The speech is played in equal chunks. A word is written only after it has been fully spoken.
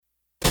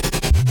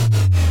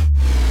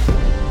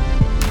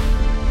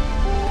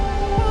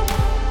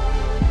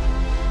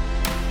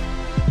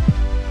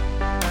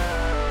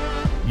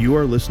You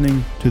are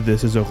listening to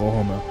This is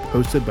Oklahoma,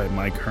 hosted by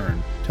Mike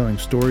Hearn, telling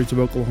stories of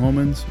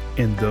Oklahomans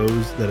and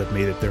those that have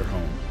made it their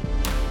home.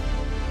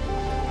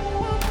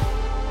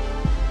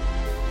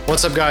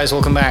 What's up, guys?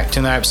 Welcome back to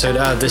another episode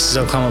of This is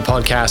Oklahoma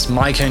Podcast.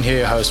 Mike Hearn here,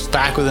 your host,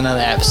 back with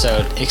another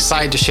episode.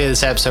 Excited to share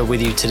this episode with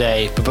you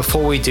today, but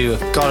before we do,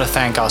 I've got to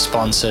thank our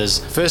sponsors.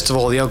 First of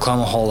all, the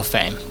Oklahoma Hall of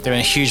Fame. They've been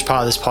a huge part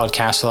of this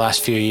podcast for the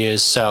last few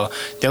years. So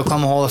the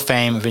Oklahoma Hall of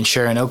Fame have been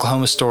sharing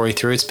Oklahoma's story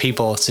through its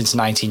people since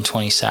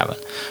 1927.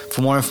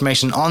 For more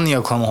information on the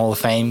Oklahoma Hall of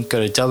Fame,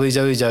 go to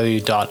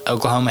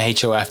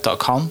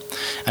www.oklahomahof.com.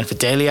 And for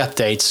daily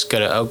updates, go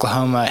to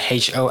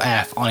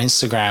oklahomahof on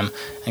Instagram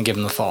and give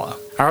them a follow.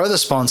 Our other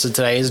sponsor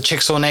today is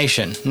Chickasaw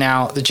Nation.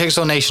 Now, the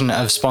Chickasaw Nation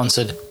have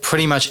sponsored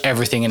pretty much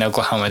everything in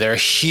Oklahoma. They're a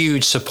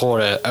huge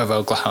supporter of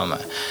Oklahoma,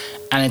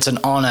 and it's an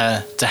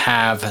honor to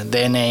have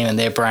their name and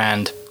their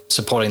brand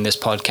supporting this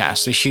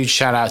podcast. A huge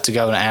shout out to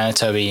Governor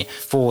Anatobi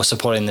for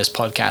supporting this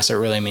podcast. It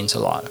really means a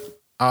lot.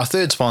 Our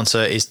third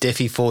sponsor is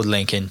Diffie Ford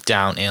Lincoln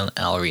down in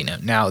El Reno.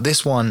 Now,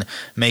 this one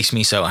makes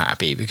me so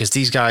happy because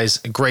these guys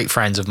are great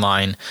friends of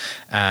mine,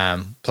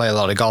 play a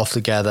lot of golf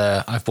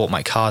together. I've bought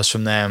my cars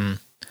from them,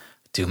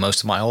 do most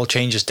of my oil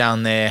changes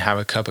down there, have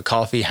a cup of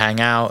coffee, hang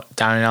out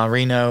down in El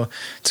Reno.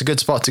 It's a good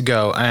spot to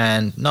go.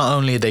 And not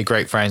only are they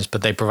great friends,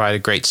 but they provide a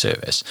great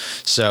service.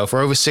 So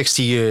for over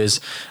 60 years,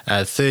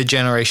 third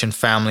generation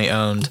family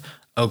owned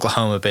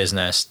Oklahoma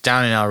business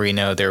down in El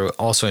Reno. They're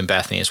also in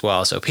Bethany as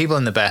well. So people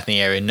in the Bethany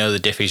area know the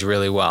Diffies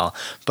really well.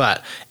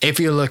 But if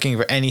you're looking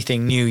for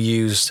anything new,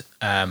 used,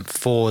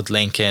 Ford,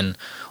 Lincoln,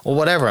 or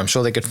whatever, I'm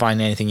sure they could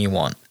find anything you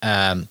want.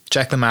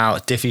 Check them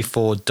out,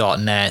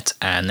 diffieford.net,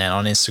 and then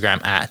on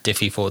Instagram at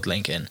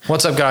diffiefordlincoln.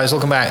 What's up, guys?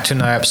 Welcome back to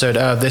another episode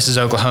of This is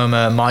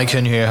Oklahoma. Mike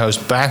Hearn here,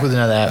 host, back with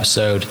another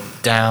episode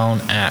down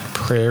at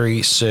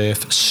Prairie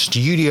Surf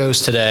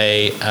Studios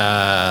today.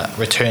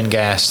 Return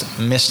guest,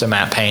 Mr.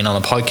 Matt Payne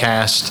on the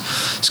podcast.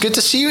 It's good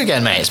to see you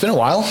again, mate. It's been a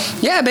while.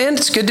 Yeah, man,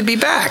 it's good to be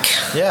back.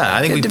 Yeah,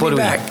 I think we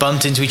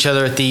bumped into each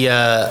other at the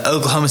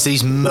Oklahoma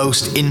City's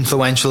most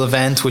influential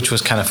event, which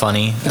was kind of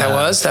funny. That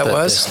was.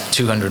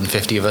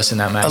 250 of us in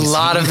that magazine. A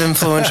lot of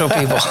influential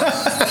people.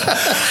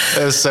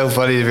 It was so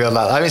funny to be on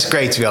that. I mean, it's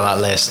great to be on that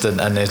list, and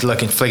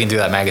flicking through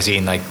that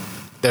magazine, like,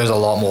 there's a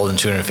lot more than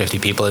 250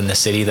 people in the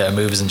city that are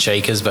movers and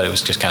shakers, but it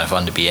was just kind of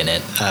fun to be in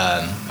it.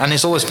 And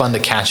it's always fun to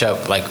catch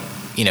up, like,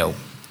 you know,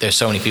 there's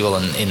so many people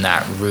in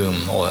that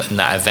room or in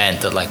that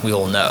event that, like, we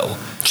all know.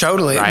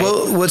 Totally. Right?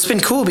 Well, what's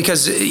been cool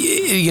because,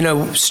 you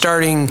know,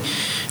 starting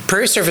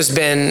Prairie Surf has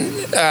been,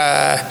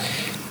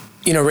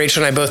 you know,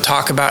 Rachel and I both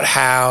talk about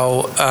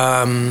how,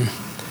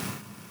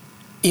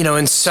 you know,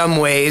 in some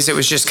ways it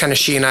was just kind of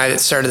she and I that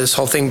started this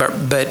whole thing, but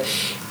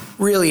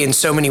really in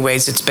so many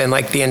ways it's been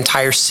like the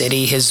entire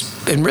city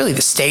and really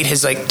the state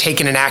has like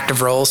taken an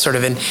active role sort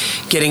of in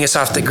getting us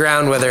off the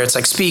ground, whether it's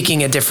like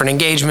speaking at different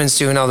engagements,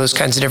 doing all those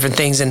kinds of different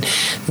things. And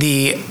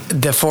the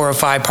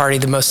 405 party,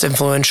 the most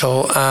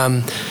influential,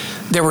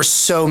 there were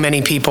so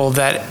many people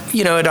that,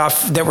 you know,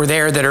 that were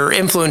there that are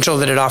influential,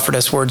 that had offered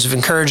us words of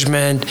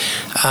encouragement,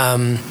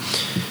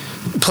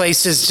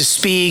 places to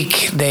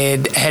speak. They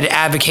had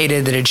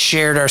advocated, that had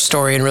shared our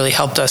story and really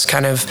helped us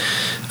kind of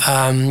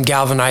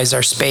galvanize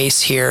our space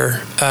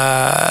here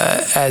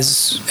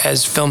as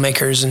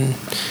filmmakers and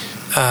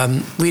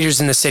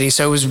leaders in the city.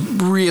 So it was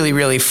really,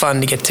 really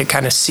fun to get to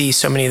kind of see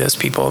so many of those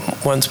people in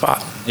one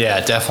spot. Yeah,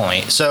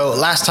 definitely. So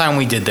last time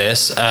we did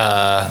this,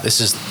 I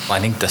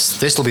think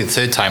this will be the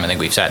third time I think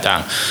we've sat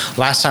down.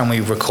 Last time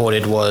we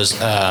recorded was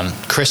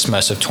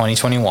Christmas of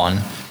 2021,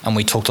 and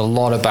we talked a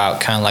lot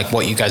about kind of like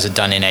what you guys have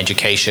done in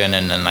education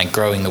and like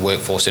growing the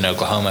workforce in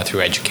Oklahoma through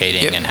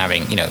educating and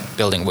having, you know,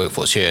 building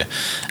workforce here,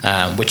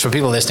 which for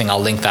people listening, I'll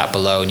link that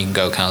below and you can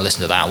go kind of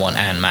listen to that one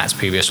and Matt's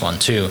previous one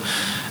too.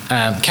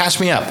 Catch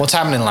me up. What's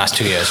happened in the last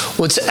 2 years?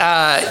 Well,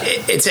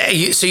 so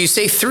you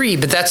say three,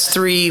 but that's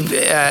three.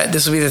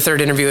 This will be the third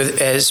interview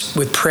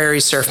with Prairie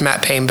Surf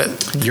Matt Payne.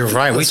 But you're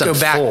right. Let's go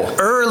back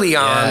early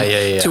on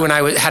to when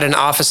I had an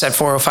office at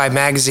 405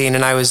 Magazine,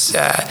 and I was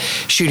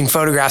shooting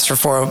photographs for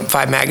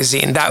 405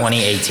 Magazine.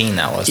 2018,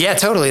 that was. Yeah,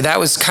 totally. That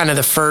was kind of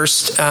the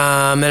first.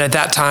 And at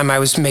that time, I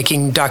was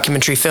making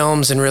documentary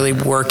films and really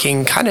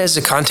working kind of as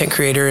a content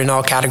creator in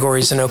all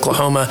categories in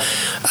Oklahoma.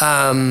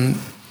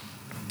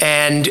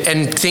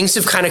 And things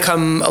have kind of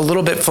come a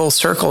little bit full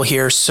circle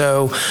here.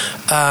 So,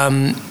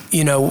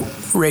 you know,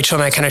 Rachel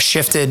and I kind of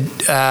shifted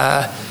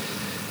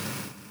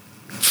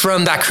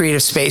from that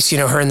creative space, you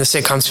know, her in the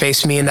sitcom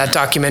space, me in that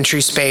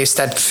documentary space,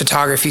 that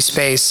photography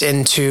space,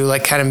 into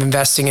like kind of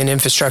investing in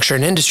infrastructure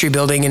and industry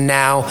building. And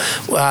now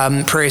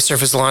Prairie Surf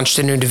has launched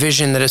a new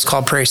division that is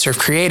called Prairie Surf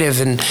Creative.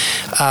 And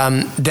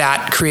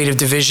that creative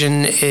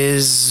division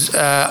is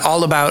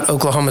all about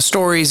Oklahoma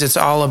stories. It's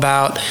all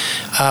about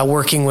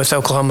working with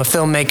Oklahoma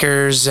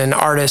filmmakers and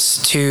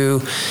artists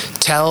to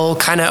tell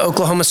kind of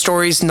Oklahoma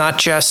stories, not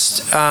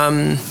just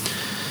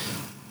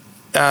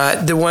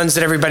the ones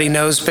that everybody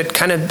knows, but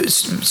kind of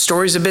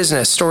stories of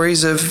business,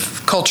 stories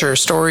of culture,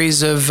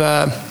 stories of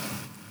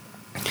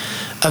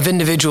of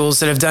individuals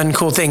that have done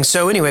cool things.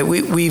 So anyway,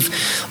 we've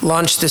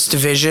launched this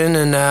division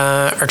and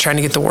are trying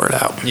to get the word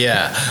out.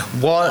 Yeah.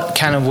 What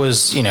kind of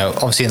was,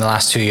 obviously in the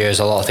last 2 years,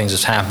 a lot of things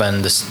have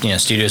happened. This,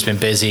 studio's been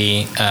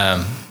busy.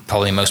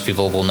 Probably most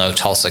people will know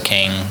Tulsa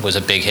King was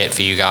a big hit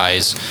for you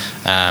guys.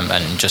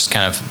 And just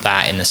kind of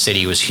that in the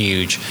city was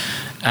huge.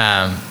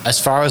 As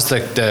far as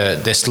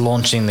this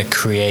launching the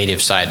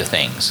creative side of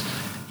things,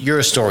 you're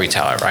a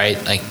storyteller,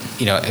 right? Like,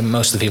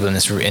 most of the people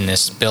in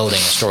this building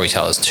are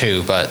storytellers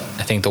too, but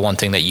I think the one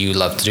thing that you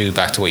love to do,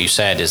 back to what you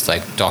said, is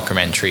like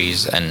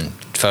documentaries and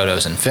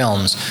photos and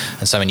films,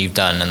 and something you've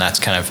done, and that's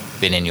kind of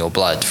been in your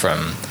blood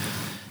from,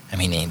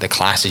 the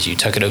classes you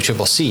took at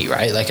OCCC,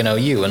 right? Like an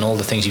OU and all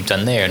the things you've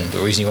done there, and the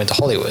reason you went to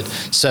Hollywood.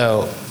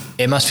 So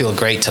it must feel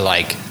great to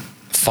like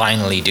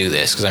finally do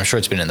this, because I'm sure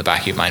it's been in the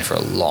back of your mind for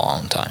a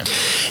long time.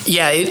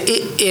 Yeah,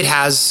 it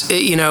has.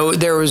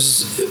 There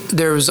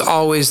was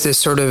always this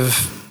sort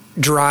of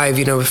drive,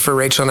 for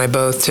Rachel and I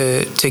both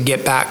to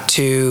get back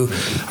to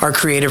our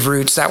creative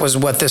roots. That was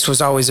what this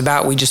was always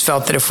about. We just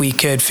felt that if we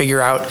could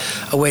figure out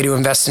a way to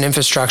invest in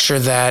infrastructure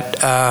that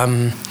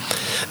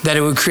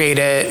it would create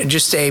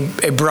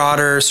a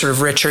broader, sort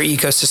of richer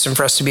ecosystem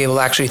for us to be able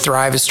to actually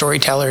thrive as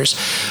storytellers.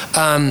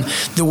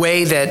 The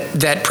way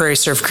that Prairie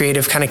Surf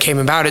Creative kind of came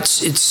about,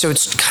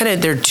 it's kind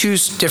of, there are two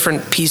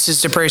different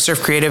pieces to Prairie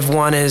Surf Creative.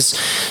 One is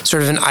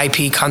sort of an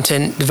IP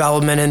content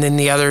development, and then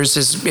the others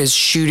is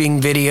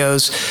shooting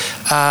videos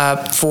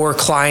for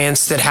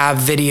clients that have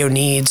video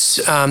needs.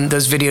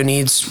 Those video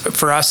needs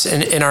for us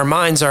in our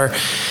minds are,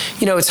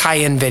 it's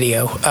high-end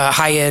video,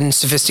 high-end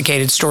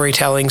sophisticated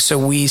storytelling. So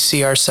we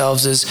see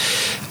ourselves as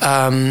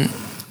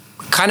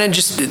kind of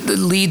just the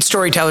lead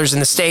storytellers in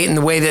the state. And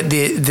the way that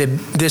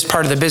this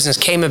part of the business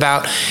came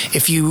about,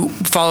 if you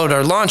followed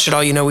our launch at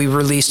all, we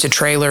released a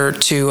trailer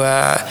to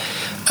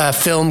a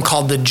film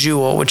called The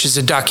Jewel, which is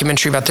a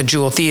documentary about the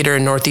Jewel Theater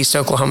in Northeast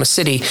Oklahoma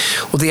City.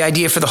 Well, the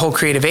idea for the whole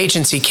creative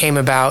agency came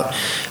about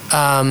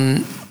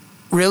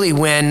really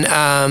when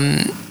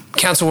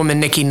Councilwoman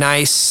Nikki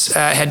Nice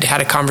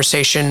had a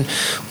conversation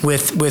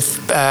with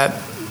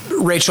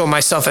Rachel and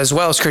myself, as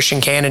well as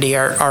Christian Kennedy,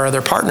 our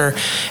other partner,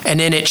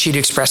 and in it she'd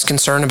expressed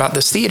concern about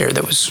this theater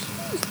that was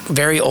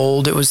very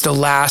old. It was the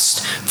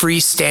last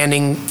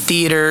freestanding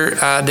theater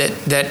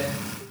that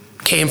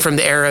came from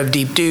the era of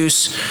Deep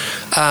Deuce,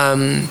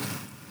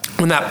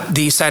 when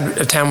the east side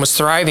of town was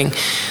thriving.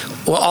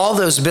 Well, all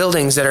those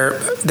buildings that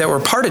were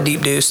part of Deep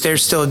Deuce,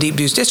 there's still a Deep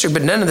Deuce district,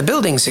 but none of the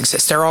buildings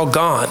exist. They're all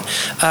gone.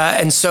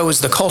 And so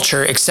is the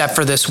culture, except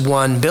for this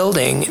one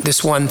building,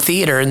 this one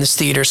theater, and this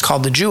theater is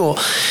called The Jewel.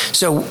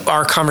 So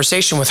our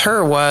conversation with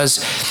her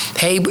was,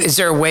 hey, is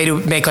there a way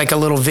to make like a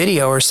little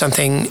video or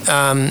something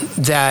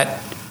that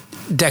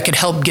could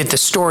help get the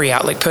story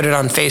out, like put it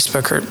on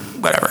Facebook or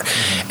whatever.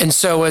 Mm-hmm. And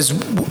so as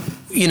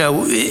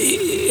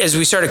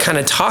we started kind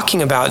of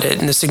talking about it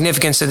and the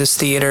significance of this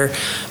theater,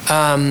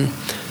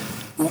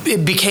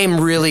 it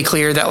became really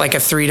clear that like a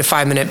 3 to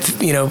 5 minute,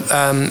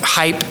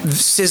 hype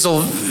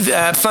sizzle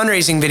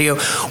fundraising video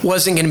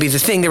wasn't going to be the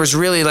thing. There was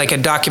really like a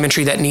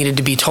documentary that needed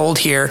to be told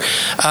here.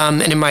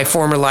 And in my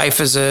former life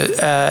as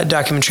a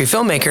documentary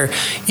filmmaker,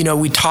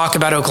 we talk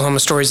about Oklahoma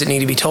stories that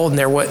need to be told.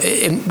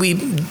 And we,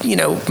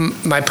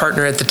 my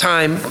partner at the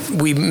time,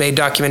 we made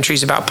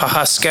documentaries about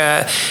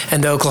Pawhuska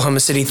and the Oklahoma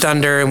City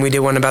Thunder, and we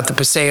did one about the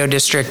Paseo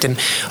District and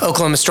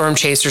Oklahoma Storm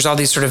Chasers, all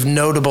these sort of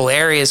notable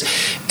areas.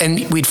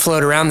 And we'd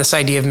float around this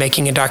idea of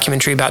making a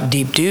documentary about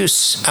Deep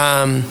Deuce,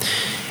 and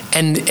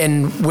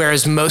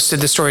whereas most of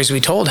the stories we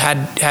told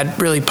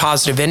had really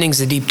positive endings,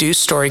 the Deep Deuce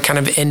story kind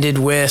of ended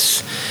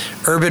with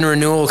urban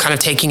renewal kind of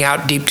taking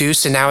out Deep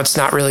Deuce, and now it's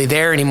not really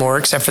there anymore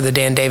except for the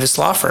Dan Davis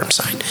law firm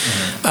sign,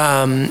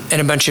 mm-hmm.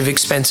 And a bunch of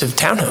expensive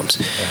townhomes.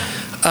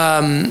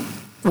 Yeah.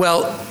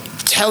 Well,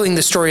 telling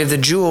the story of The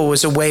Jewel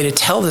was a way to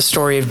tell the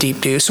story of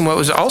Deep Deuce. And what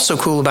was also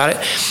cool about it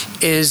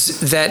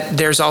is that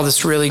there's all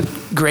this really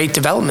great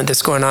development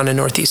that's going on in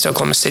Northeast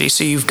Oklahoma City.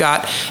 So you've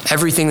got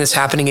everything that's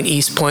happening at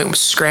East Point with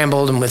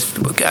Scrambled and with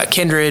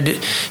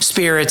Kindred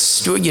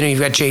Spirits. You've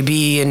got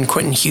JB and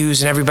Quentin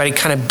Hughes and everybody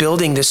kind of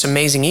building this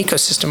amazing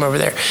ecosystem over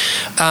there.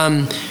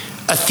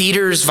 A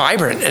theater's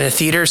vibrant, and a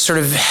theater sort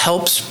of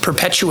helps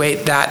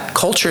perpetuate that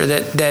culture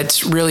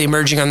that's really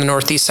emerging on the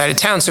northeast side of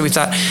town. So we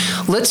thought,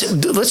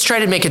 let's try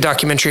to make a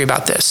documentary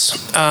about this.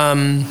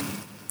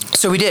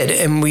 So we did,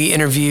 and we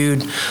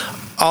interviewed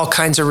all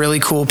kinds of really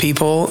cool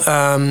people.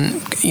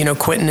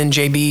 Quentin and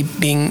JB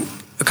being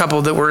a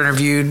couple that were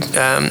interviewed.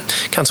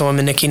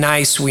 Councilwoman Nikki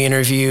Nice. We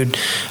interviewed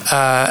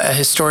a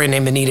historian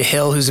named Anita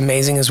Hill, who's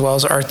amazing, as well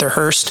as Arthur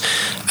Hurst,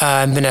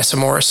 and Vanessa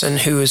Morrison,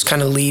 who is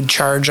kind of lead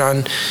charge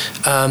on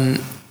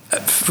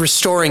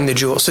restoring the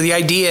Jewel. So the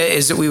idea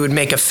is that we would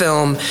make a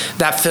film.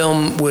 That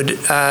film would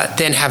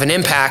then have an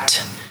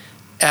impact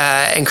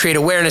and create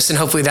awareness, and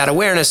hopefully that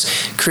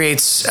awareness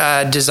creates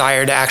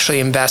desire to actually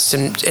invest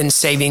in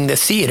saving the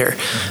theater.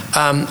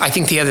 I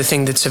think the other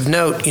thing that's of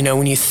note,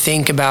 when you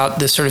think about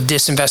the sort of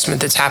disinvestment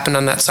that's happened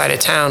on that side of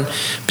town,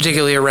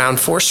 particularly around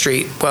 4th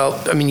Street,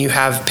 well, I mean, you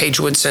have Page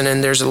Woodson,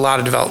 and there's a lot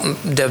of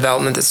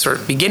development that's sort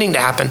of beginning to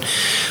happen.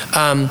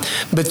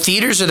 But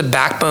theaters are the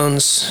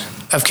backbones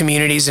of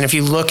communities. And if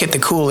you look at the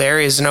cool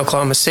areas in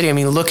Oklahoma City, I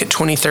mean, look at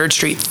 23rd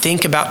Street.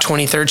 Think about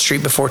 23rd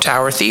Street before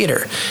Tower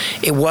Theater.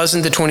 It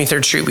wasn't the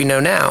 23rd Street we know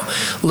now.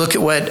 Look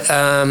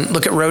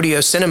at Rodeo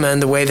Cinema and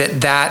the way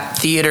that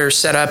theater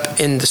set up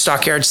in the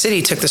Stockyard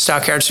City took the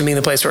Stockyards from being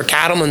the place where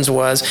Cattleman's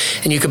was,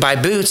 and you could buy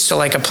boots, to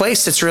like a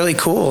place that's really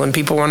cool and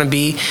people want to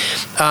be.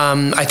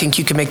 I think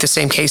you could make the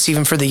same case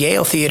even for the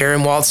Yale Theater.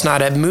 And while it's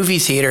not a movie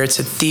theater, it's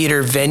a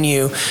theater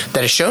venue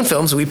that has shown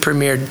films. We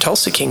premiered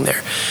Tulsa King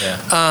there.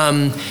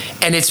 Yeah.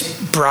 And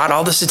it's brought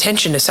all this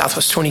attention to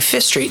Southwest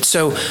 25th Street.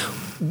 So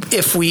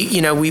if we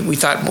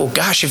thought, well,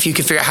 gosh, if you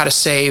could figure out how to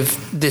save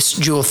this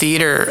jewel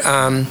theater,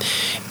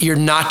 you're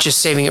not just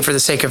saving it for the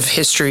sake of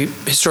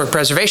historic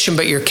preservation,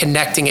 but you're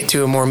connecting it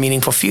to a more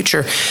meaningful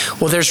future.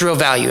 Well, there's real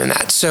value in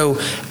that. So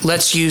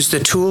let's use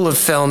the tool of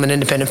film and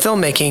independent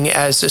filmmaking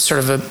as a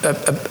sort of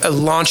a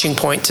launching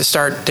point to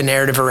start the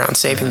narrative around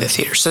saving the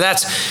theater. So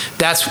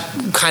that's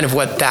kind of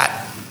what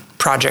that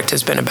project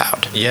has been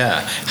about.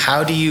 Yeah.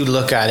 How do you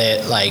look at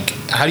it? Like,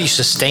 how do you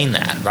sustain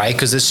that, right?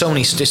 Because there's so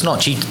many, it's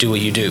not cheap to do what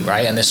you do,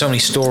 right? And there's so many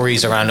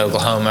stories around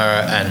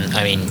Oklahoma. And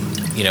I mean,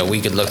 we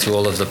could look through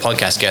all of the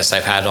podcast guests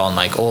I've had on,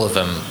 like all of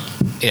them.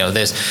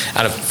 There's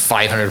out of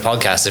 500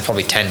 podcasts, there's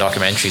probably 10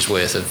 documentaries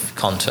worth of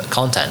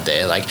content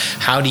there. Like,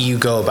 how do you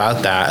go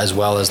about that, as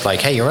well as like,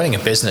 hey, you're running a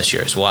business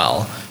here as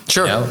well?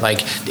 Sure.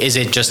 Like, is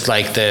it just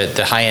like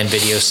the high-end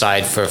video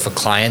side for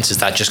clients? Is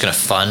that just going to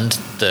fund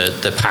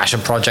the passion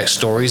project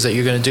stories that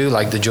you're going to do,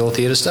 like the Jewel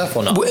Theater stuff,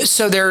 or not?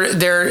 So there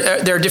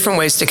are different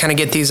ways to kind of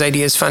get these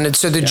ideas funded.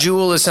 So the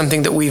Jewel is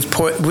something that we've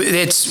put.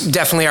 It's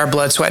definitely our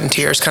blood, sweat, and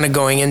tears kind of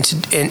going into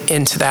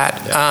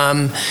that.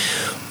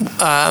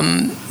 Yeah.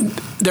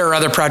 There are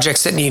other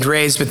projects that need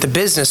raised, but the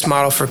business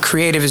model for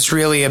creative is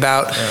really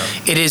about,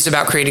 it is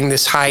about creating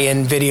this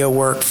high-end video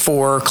work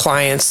for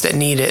clients that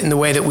need it. And the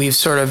way that we've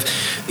sort of,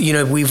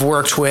 we've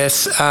worked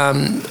with,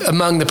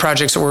 among the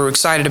projects that we're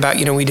excited about,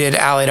 we did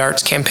Allied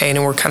Arts Campaign,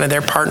 and we're kind of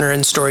their partner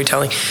in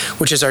storytelling,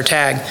 which is our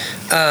tag.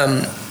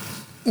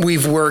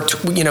 We've worked,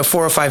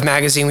 405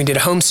 Magazine, we did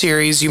a home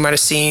series you might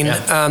have seen,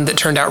 that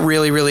turned out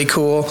really, really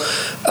cool.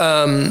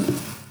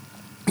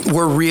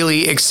 We're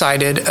really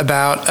excited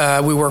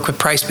about, we work with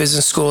Price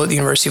Business School at the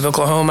University of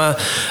Oklahoma.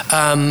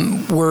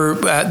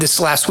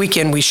 This last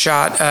weekend we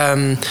shot,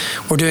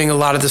 we're doing a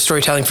lot of the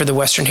storytelling for the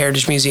Western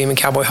Heritage Museum and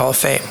Cowboy Hall of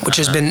Fame, which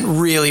has been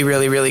really,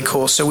 really, really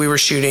cool. So we were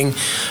shooting,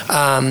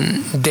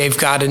 they've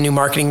got a new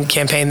marketing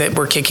campaign that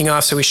we're kicking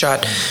off. So we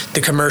shot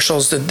the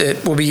commercials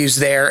that will be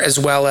used there, as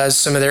well as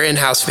some of their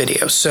in-house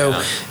videos.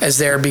 So as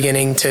they're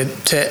beginning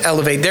to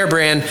elevate their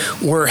brand,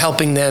 we're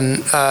helping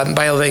them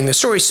by elevating the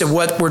story. So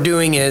what we're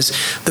doing is,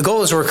 the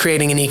goal is we're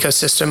creating an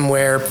ecosystem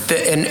where,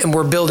 and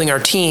we're building our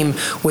team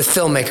with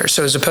filmmakers.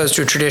 So as opposed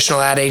to a traditional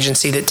ad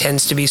agency that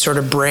tends to be sort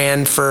of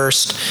brand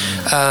first,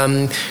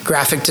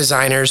 graphic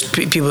designers,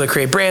 people that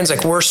create brands,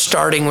 like we're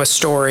starting with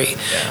story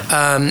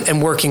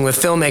and working with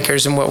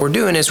filmmakers. And what we're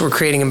doing is we're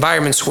creating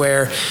environments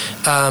where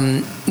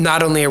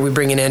not only are we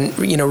bringing in,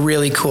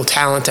 really cool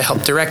talent to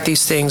help direct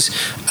these things,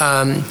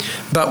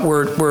 but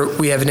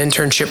we have an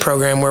internship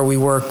program where we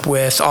work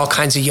with all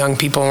kinds of young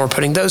people, and we're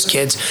putting those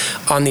kids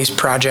on these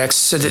projects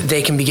so that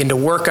they can begin to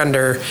work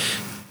under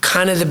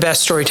kind of the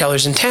best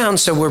storytellers in town.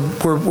 So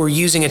we're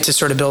using it to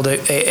sort of build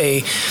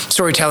a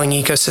storytelling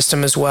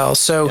ecosystem as well.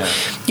 So,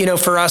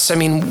 for us, I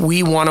mean,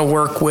 we want to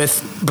work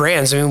with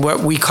brands. I mean, what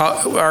we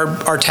call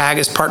our tag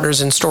is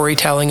partners in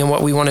storytelling. And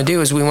what we want to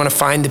do is we want to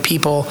find the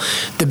people,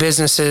 the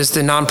businesses,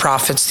 the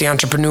nonprofits, the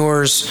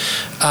entrepreneurs,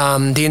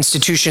 the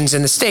institutions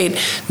in the state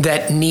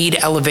that need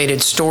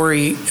elevated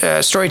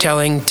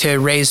storytelling to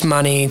raise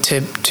money,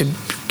 to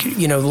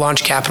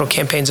launch capital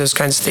campaigns, those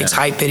kinds of things,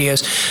 hype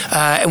videos.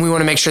 And we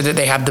want to make sure that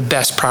they have the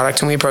best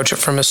product, and we approach it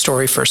from a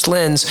story first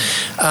lens.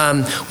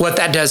 What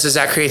that does is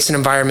that creates an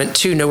environment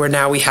too, where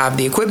now we have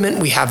the equipment,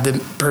 we have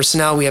the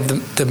personnel, we have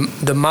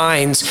the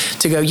minds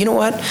to go, you know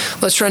what,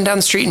 let's run down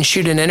the street and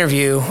shoot an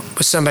interview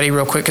with somebody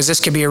real quick, because this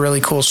could be a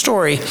really cool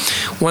story.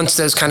 Once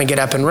those kind of get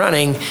up and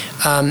running,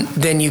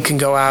 then you can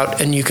go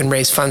out and you can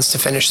raise funds to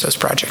finish those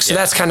projects. So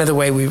that's kind of the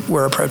way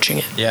we're approaching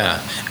it.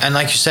 Yeah. And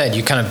like you said,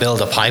 you kind of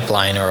build a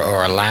pipeline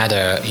or a ladder,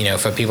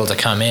 for people to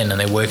come in, and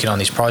they're working on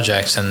these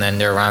projects, and then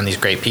they're around these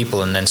great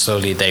people, and then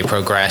slowly they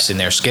progress in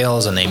their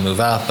skills and they move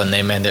up, and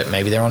they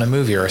maybe they're on a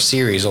movie or a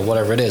series or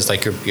whatever it is.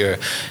 Like you're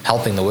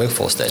helping the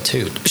workforce there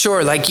too.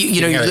 Sure. Like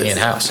you're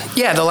in-house.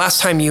 Yeah. The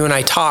last time you and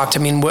I talked, I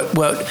mean,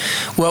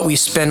 what we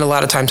spend a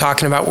lot of time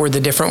talking about were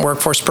the different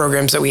workforce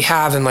programs that we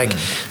have, and like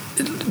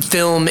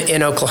film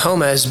in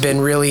Oklahoma has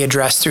been really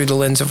addressed through the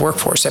lens of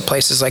workforce at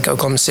places like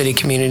Oklahoma City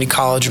Community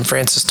College and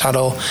Francis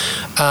Tuttle.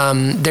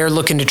 They're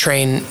looking to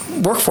train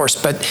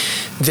workforce, but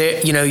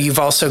you've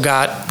also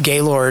got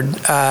Gaylord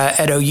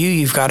at OU,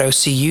 you've got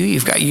OCU,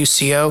 you've got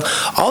UCO.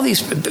 All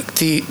these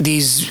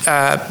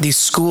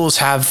schools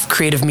have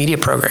creative media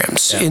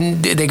programs. Yeah.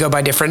 They go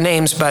by different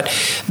names, but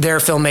there are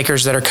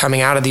filmmakers that are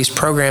coming out of these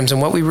programs.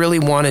 And what we really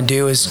want to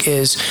do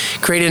is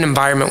create an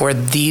environment where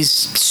these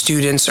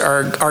students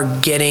are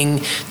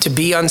getting to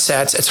be on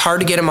sets. It's hard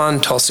to get them on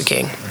Tulsa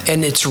King,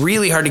 and it's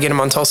really hard to get them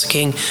on Tulsa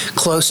King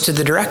close to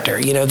the director.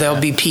 They'll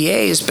be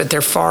PAs, but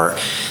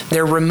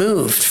they're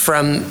removed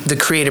from the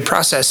creative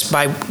process.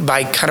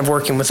 By kind of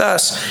working with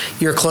us,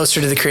 you're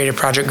closer to the creative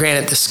project.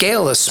 Granted, the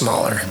scale is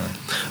smaller.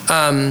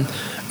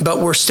 But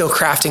we're still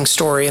crafting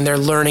story, and they're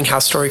learning how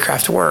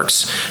storycraft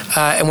works.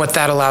 And what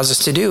that allows us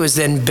to do is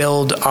then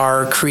build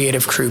our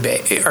creative crew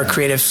base, our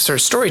creative sort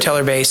of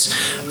storyteller base,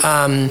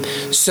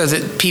 so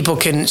that people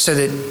can, so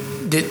that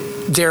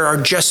there are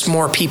just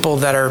more people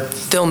that are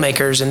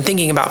filmmakers and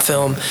thinking about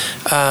film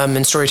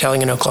and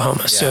storytelling in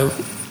Oklahoma. Yeah. So.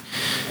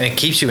 And it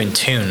keeps you in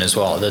tune as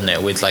well, doesn't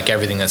it, with like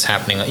everything that's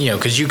happening?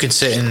 Because you could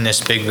sit in this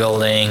big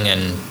building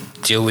and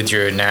deal with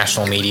your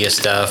national media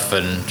stuff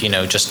and,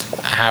 just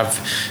have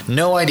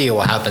no idea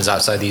what happens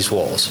outside these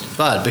walls.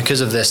 But because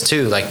of this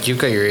too, like, you've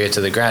got your ear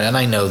to the ground. And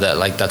I know that,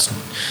 like, that's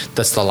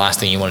the last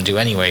thing you want to do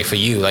anyway for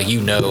you. Like,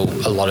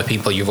 a lot of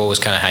people, you've always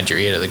kind of had your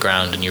ear to the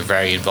ground and you're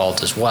very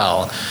involved as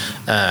well.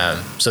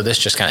 So this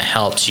just kind of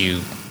helps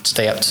you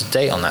stay up to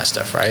date on that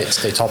stuff, right?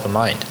 Stay top of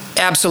mind.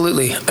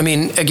 Absolutely. I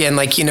mean, again,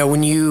 like,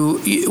 when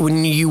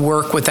you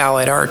work with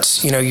Allied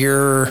Arts,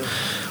 you're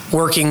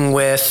working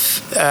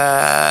with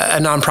a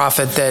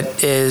nonprofit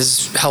that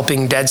is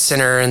helping Dead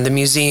Center and the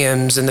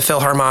museums and the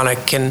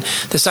Philharmonic and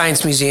the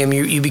Science Museum.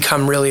 You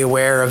become really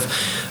aware of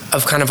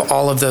kind of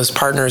all of those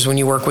partners. When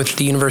you work with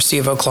the University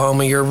of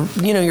Oklahoma, you're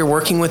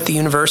working with the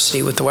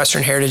university, with the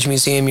Western Heritage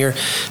Museum. You're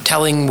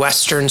telling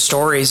Western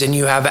stories, and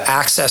you have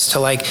access to,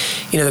 like,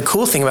 the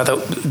cool thing about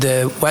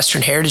the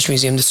Western Heritage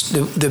Museum is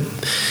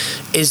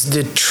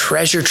the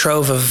treasure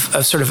trove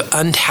of sort of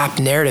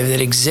untapped narrative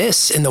that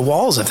exists in the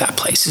walls of that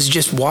place. Is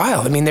just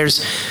wild. I mean,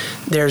 there's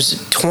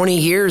 20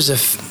 years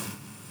of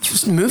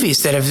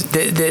movies that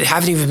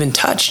haven't even been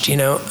touched,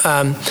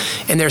 and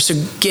they're so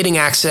getting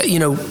access,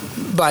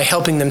 by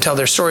helping them tell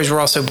their stories. We're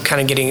also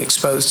kind of getting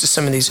exposed to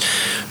some of these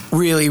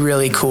really,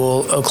 really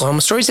cool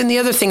Oklahoma stories. And the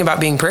other thing about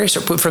being Prairie,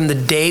 from the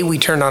day we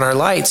turned on our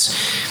lights,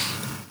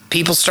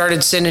 people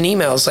started sending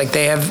emails. Like,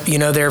 they have,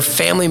 their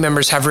family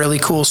members have really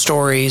cool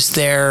stories.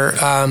 They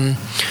have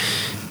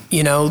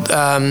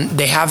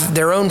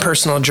their own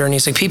personal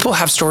journeys. Like, people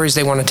have stories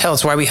they want to tell.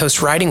 It's why we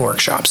host writing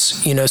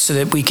workshops, so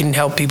that we can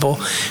help people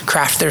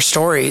craft their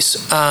stories.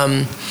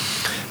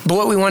 But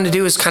what we want to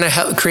do is kind of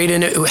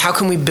how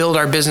can we build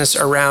our business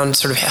around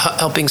sort of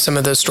helping some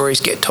of those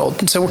stories get told?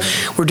 And so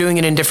we're doing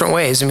it in different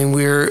ways. I mean,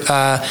 we're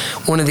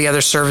one of the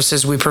other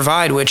services we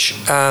provide, which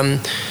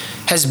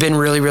has been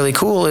really, really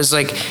cool, is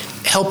like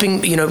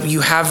helping,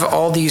 you have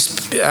all these,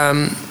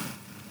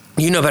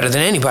 better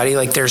than anybody,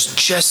 like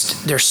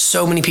there's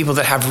so many people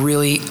that have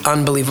really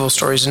unbelievable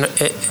stories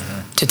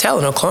to tell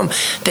in Oklahoma.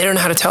 They don't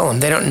know how to tell them.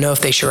 They don't know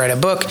if they should write a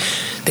book.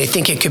 They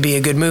think it could be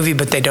a good movie,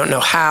 but they don't know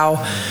how.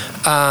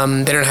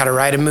 They don't know how to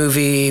write a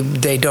movie.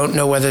 They don't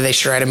know whether they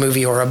should write a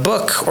movie or a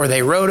book, or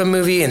they wrote a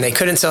movie and they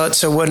couldn't sell it.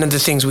 So one of the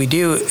things we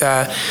do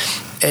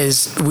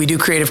is we do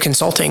creative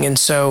consulting. And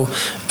so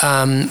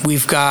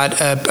we've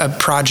got a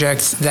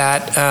project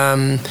that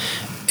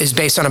is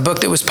based on a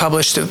book that was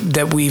published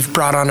that we've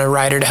brought on a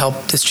writer to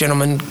help this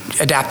gentleman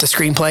adapt a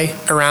screenplay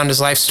around his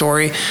life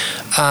story,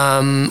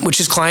 which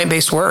is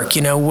client-based work.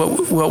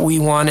 What we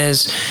want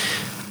is,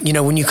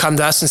 when you come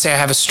to us and say, I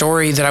have a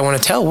story that I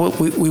want to tell,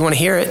 we want to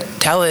hear it,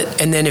 tell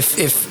it, and then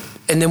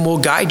and then we'll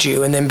guide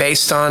you. And then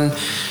based on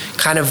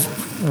kind of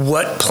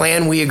what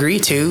plan we agree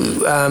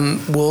to,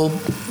 we'll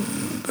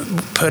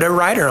put a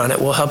writer on it.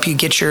 We'll help you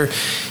get your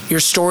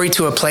story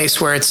to a place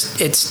where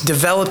it's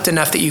developed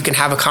enough that you can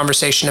have a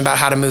conversation about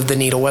how to move the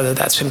needle, whether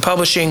that's in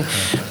publishing,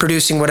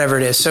 producing, whatever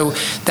it is. So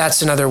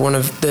that's another one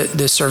of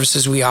the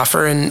services we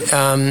offer.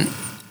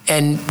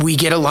 And we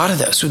get a lot of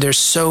those. So there's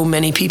so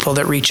many people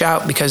that reach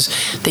out because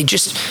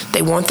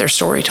they want their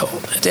story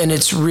told. And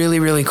it's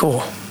really, really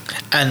cool.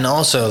 And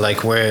also,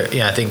 like,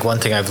 I think one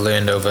thing I've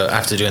learned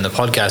after doing the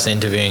podcast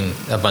and interviewing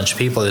a bunch of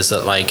people is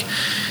that, like,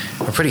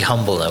 we're pretty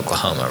humble in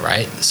Oklahoma,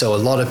 right? So a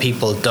lot of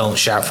people don't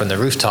shout from the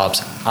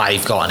rooftops,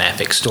 I've got an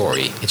epic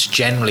story. It's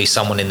generally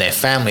someone in their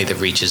family that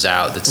reaches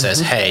out that says,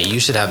 hey, you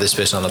should have this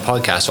person on the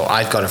podcast, or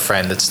I've got a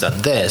friend that's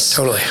done this.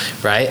 Totally.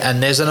 Right?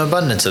 And there's an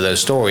abundance of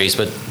those stories,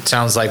 but it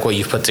sounds like what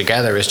you've put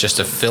together is just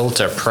a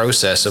filter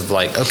process of,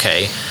 like,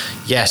 okay,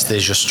 yes,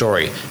 there's your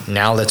story.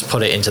 Now let's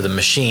put it into the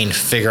machine,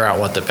 figure out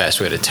what the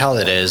best way to tell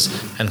it is,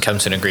 and come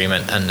to an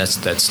agreement, and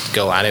let's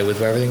go at it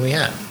with everything we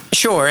have.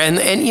 Sure, and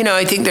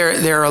I think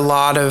there are a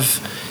lot of,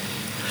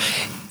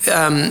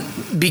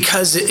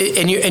 because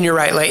you're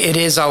right, like it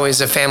is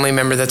always a family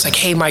member that's like,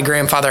 hey, my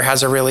grandfather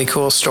has a really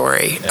cool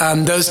story.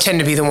 Those tend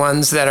to be the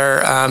ones that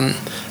are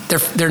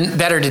they're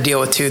better to deal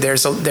with too.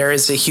 There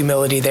is a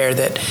humility there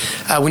that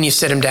when you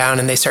sit them down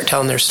and they start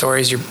telling their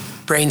stories, your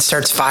brain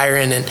starts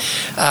firing, and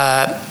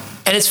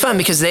it's fun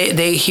because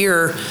they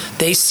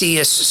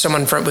see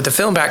someone with a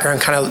film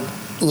background kind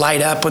of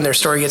light up when their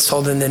story gets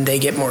told, and then they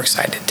get more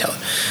excited to tell it,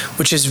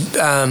 which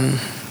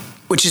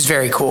is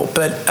very cool.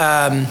 But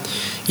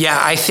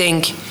I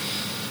think,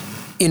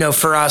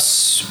 for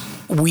us,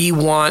 we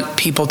want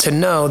people to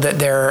know that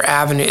there are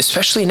avenues,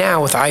 especially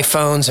now with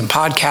iPhones and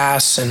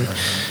podcasts and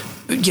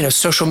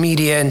social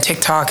media and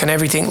TikTok and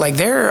everything. Like,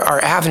 there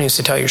are avenues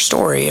to tell your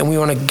story, and we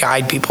want to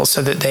guide people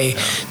so that they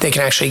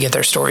can actually get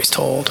their stories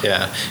told.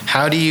 Yeah.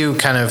 How do you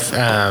kind of?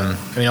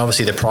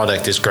 Obviously the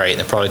product is great,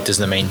 and the product is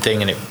the main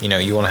thing, and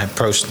you want to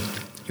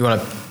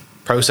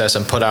process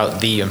and put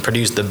out and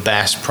produce the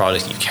best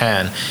product you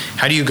can.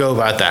 How do you go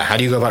about that? How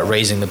do you go about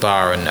raising the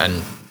bar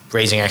and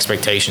raising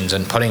expectations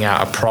and putting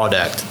out a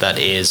product that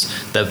is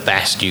the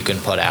best you can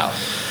put out?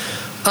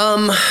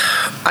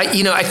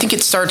 I think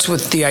it starts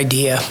with the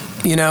idea.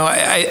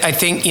 I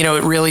think,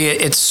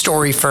 it's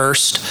story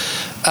first.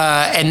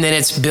 And then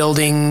it's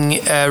building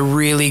a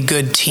really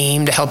good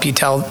team to help you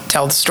tell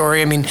the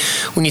story. I mean,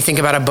 when you think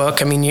about a book,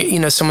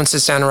 someone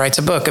sits down and writes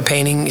a book, a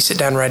painting, you sit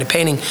down and write a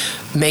painting.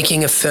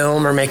 Making a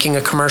film or making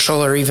a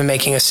commercial or even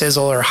making a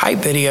sizzle or a hype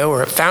video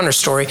or a founder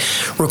story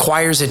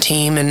requires a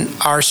team, and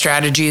our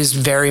strategy is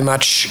very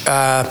much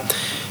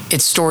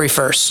it's story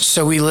first.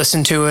 So we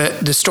listen to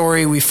the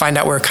story, we find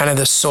out where kind of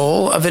the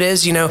soul of it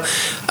is,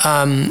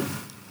 and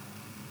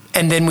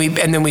then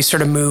we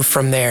sort of move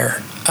from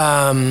there.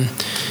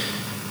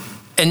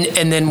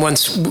 And then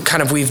once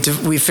kind of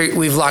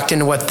we've locked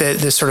into what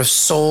the sort of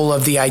soul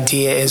of the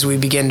idea is, we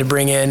begin to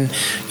bring in,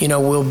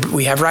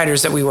 we have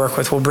writers that we work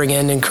with. We'll bring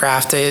in and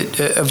craft a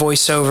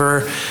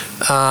voiceover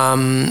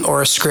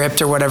or a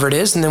script or whatever it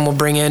is, and then we'll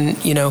bring in,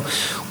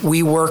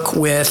 we work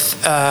with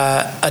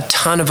a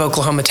ton of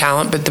Oklahoma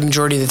talent, but the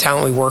majority of the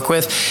talent we work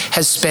with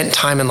has spent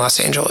time in Los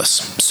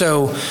Angeles.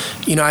 So,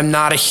 I'm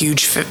not a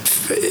huge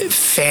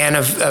fan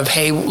of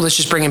hey, let's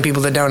just bring in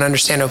people that don't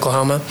understand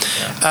Oklahoma.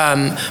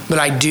 But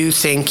I do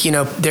think,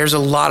 there's a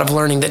lot of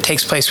learning that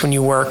takes place when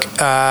you work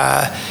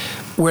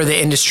where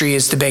the industry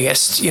is the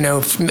biggest.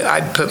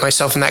 I put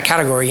myself in that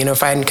category.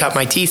 If I hadn't cut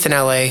my teeth in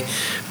LA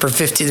for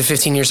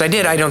 15 years I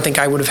did, I don't think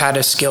I would have had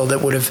a skill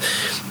that would have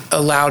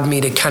allowed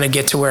me to kind of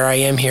get to where I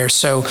am here.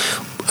 So,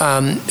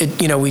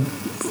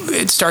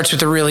 it starts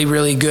with a really,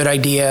 really good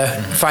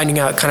idea, finding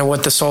out kind of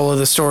what the soul of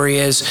the story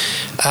is,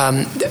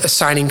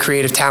 assigning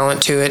creative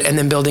talent to it, and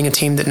then building a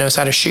team that knows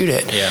how to shoot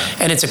it. Yeah.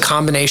 And it's a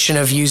combination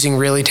of using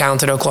really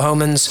talented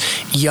Oklahomans,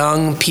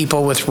 young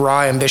people with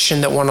raw ambition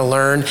that want to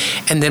learn,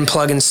 and then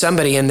plug in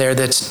somebody in there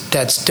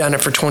that's done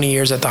it for 20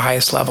 years at the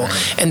highest level.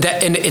 Right. And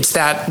it's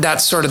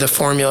that's sort of the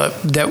formula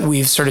that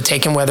we've sort of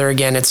taken, whether,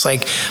 again, it's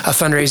like a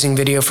fundraising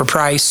video for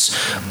Price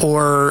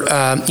or,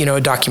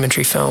 a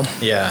documentary film.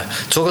 Yeah.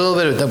 Talk a little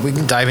bit that we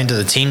can dive into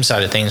the team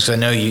side of things. I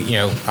know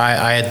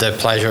I had the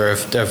pleasure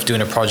of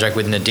doing a project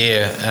with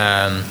Nadir,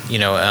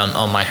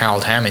 on my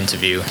Harold Hamm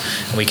interview,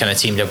 and we kind of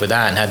teamed up with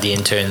that and had the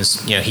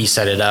interns. He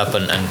set it up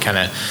and kind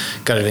of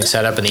got everything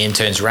set up, and the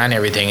interns ran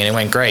everything, and it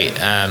went great.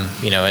 And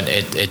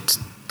it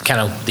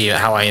kind of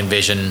how I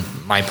envision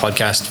my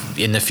podcast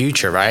in the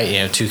future,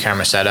 right? 2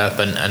 camera setup,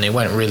 and it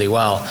went really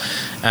well.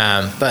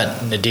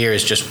 But Nadir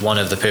is just one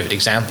of the perfect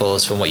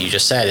examples from what you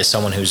just said, is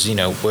someone who's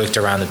worked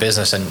around the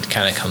business and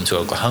kind of come to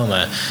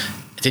Oklahoma.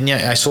 Didn't you?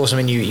 I saw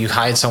something. You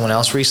hired someone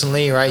else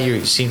recently, right?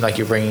 You seem like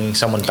you're bringing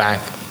someone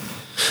back.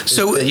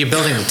 So you're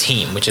building a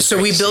team, which is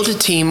so we built a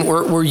team.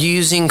 We're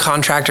using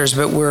contractors,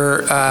 but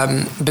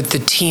but the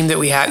team that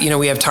we have,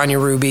 we have Tanya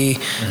Ruby.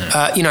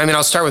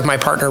 I'll start with my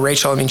partner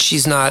Rachel.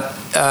 she's not.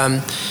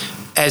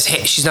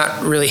 She's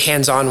not really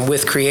hands-on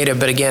with creative,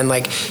 but again,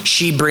 like,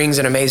 she brings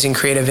an amazing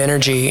creative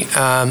energy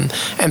and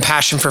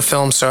passion for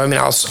film. So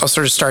I'll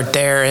sort of start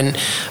there. And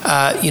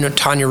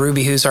Tanya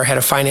Ruby, who's our head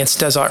of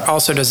finance,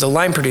 also does the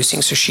line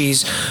producing. So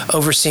she's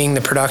overseeing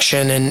the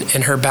production,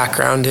 and her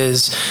background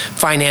is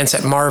finance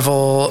at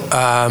Marvel.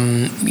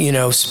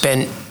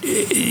 Spent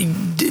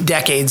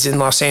decades in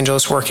Los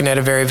Angeles working at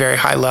a very, very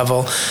high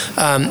level.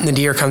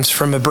 Nadir comes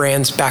from a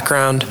brands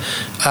background.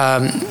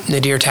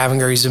 Nadir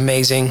Tavinger, he's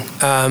amazing.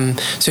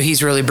 So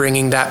he's really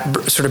bringing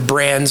that sort of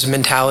brands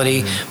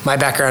mentality. Mm-hmm. My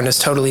background is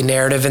totally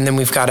narrative, and then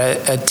we've got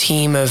a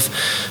team of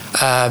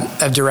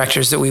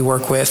directors that we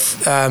work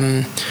with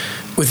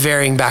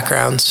varying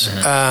backgrounds.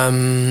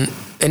 Mm-hmm.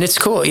 And it's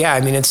cool. Yeah.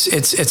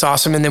 It's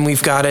awesome. And then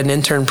we've got an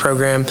intern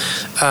program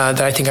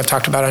that I think I've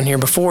talked about on here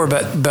before,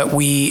 but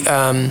we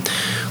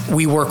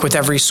work with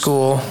every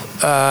school.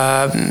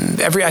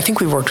 I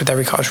think we've worked with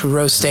every college.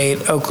 Rose State,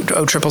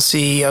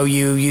 OCCC,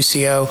 OU,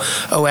 UCO,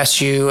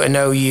 OSU, and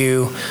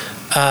OU,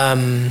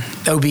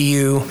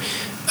 OBU.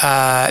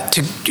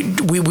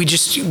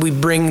 We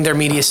bring their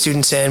media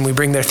students in, we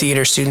bring their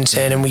theater students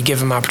in, and we give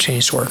them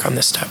opportunities to work on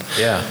this stuff.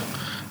 Yeah.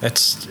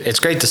 It's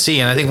great to see,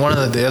 and I think one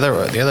of the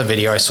other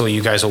video I saw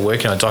you guys were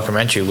working on, a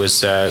documentary,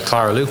 was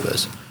Clara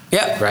Luper's.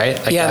 Yeah. Right?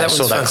 Like, yeah, I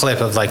saw that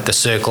clip of like the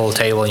circle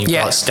table, and you've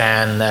got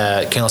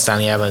Colonel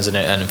Stanley Evans and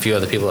a few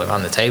other people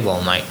around the table,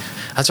 and like,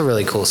 that's a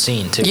really cool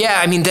scene too. Yeah,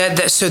 I mean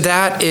that's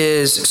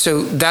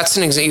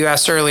an example you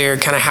asked earlier,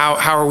 kind of how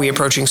are we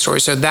approaching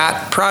stories. So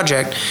that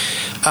project,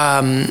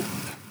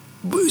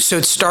 so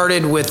it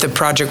started with the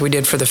project we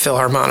did for the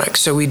Philharmonic.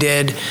 So we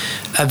did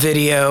a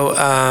video.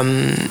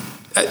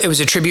 It was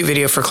a tribute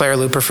video for Clara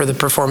Luper for the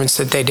performance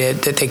that they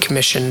did, that they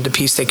commissioned, the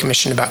piece they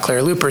commissioned about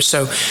Clara Luper.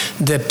 So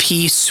the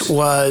piece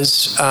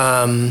was,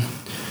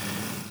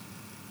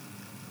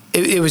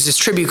 it was this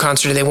tribute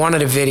concert, and they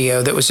wanted a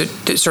video that was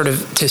sort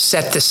of to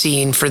set the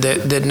scene for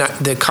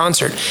the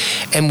concert.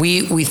 And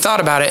we thought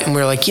about it, and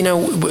we were like,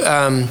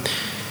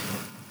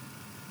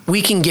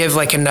 we can give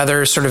like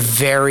another sort of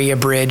very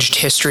abridged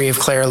history of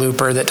Clara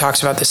Luper that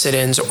talks about the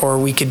sit-ins, or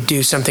we could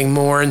do something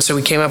more. And so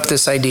we came up with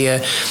this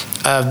idea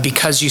of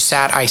Because You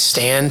Sat, I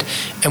Stand.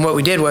 And what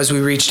we did was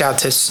we reached out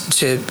to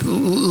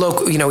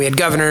local, we had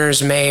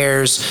governors,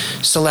 mayors,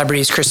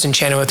 celebrities. Kristen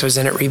Chenoweth was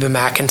in it, Reba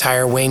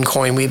McEntire, Wayne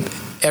Coyne.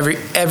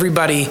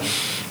 Everybody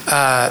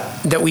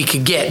that we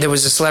could get, there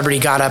was a celebrity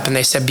got up and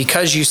they said,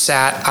 because you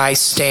sat, I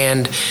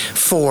stand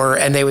for,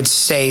 and they would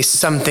say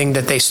something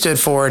that they stood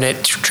for, and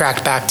it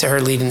tracked back to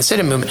her leading the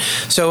sit-in movement.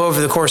 So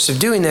over the course of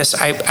doing this,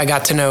 I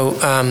got to know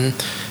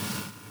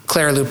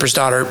Clara Luper's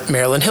daughter,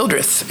 Marilyn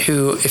Hildreth,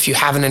 who, if you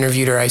haven't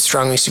interviewed her, I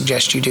strongly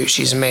suggest you do.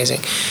 She's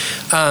amazing.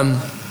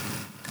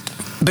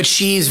 But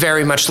she's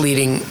very much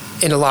leading,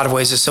 in a lot of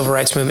ways, the civil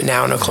rights movement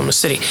now in Oklahoma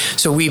City.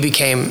 So we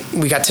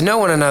got to know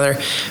one another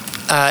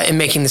in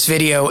making this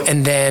video,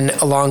 and then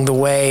along the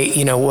way,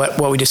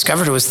 what we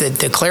discovered was that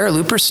the Clara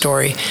Luper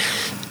story,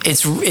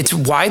 it's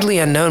widely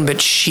unknown,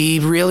 but she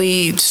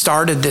really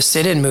started the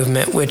sit-in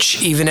movement,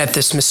 which even at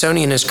the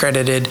Smithsonian is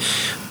credited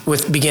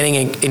with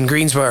beginning in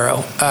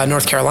Greensboro,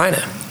 North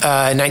Carolina,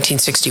 in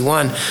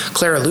 1961.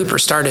 Clara Luper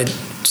started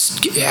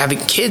having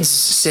kids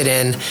sit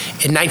in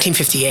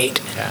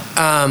 1958.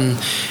 Yeah.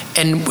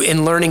 And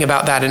in learning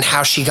about that and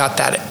how she got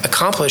that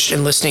accomplished,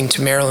 and listening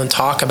to Marilyn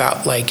talk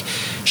about, like,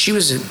 she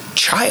was a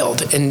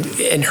child and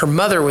her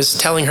mother was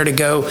telling her to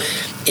go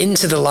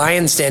into the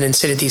lion's den and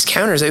sit at these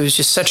counters. It was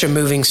just such a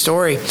moving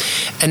story.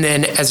 And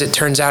then, as it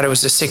turns out, it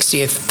was the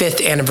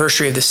 65th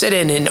anniversary of the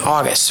sit-in in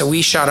August. So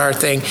we shot our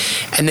thing,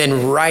 and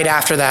then right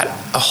after that,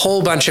 a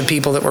whole bunch of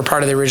people that were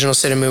part of the original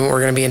sit-in movement were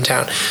going to be in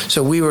town.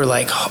 So we were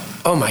like,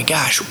 oh my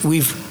gosh,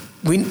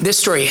 this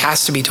story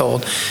has to be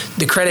told.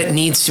 The credit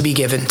needs to be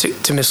given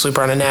to Miss Luper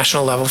on a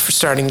national level for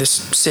starting this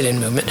sit-in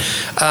movement.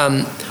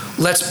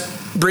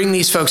 Let's bring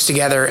these folks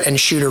together and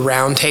shoot a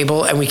round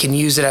table, and we can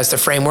use it as the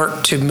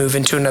framework to move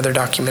into another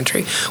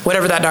documentary,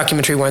 whatever that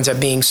documentary winds up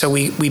being. So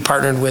we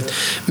partnered with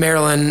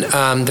Maryland,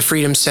 the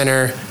Freedom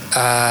Center,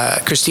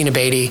 Christina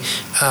Beatty,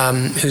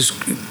 who's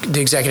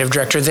the executive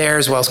director there,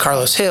 as well as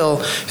Carlos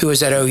Hill, who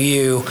was at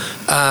OU,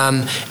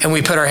 and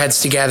we put our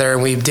heads together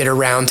and we did a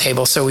round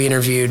table. So we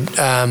interviewed,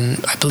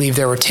 I believe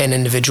there were 10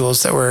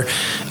 individuals that were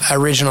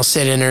original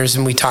sit-inners,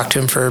 and we talked to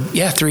them for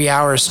 3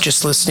 hours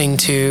just listening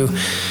to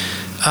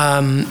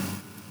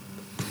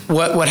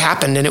what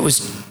happened, and it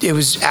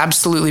was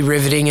absolutely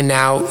riveting. And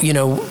now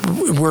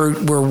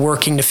we're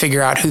working to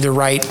figure out who to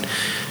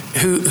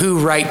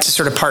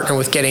sort of partner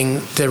with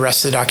getting the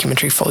rest of the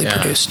documentary fully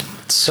produced.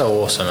 It's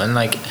so awesome. And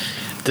like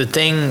the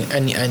thing,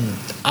 and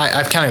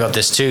I've kind of got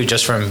this too,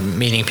 just from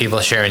meeting people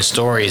sharing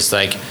stories.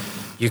 Like,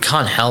 you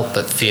can't help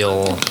but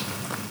feel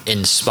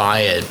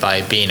inspired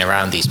by being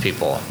around these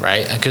people,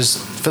 right? Because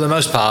for the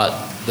most part,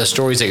 the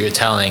stories that you're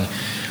telling,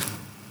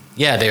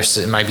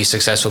 they might be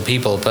successful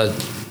people, but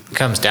it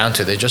comes down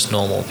to they're just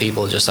normal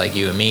people, just like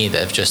you and me, that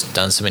have just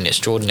done something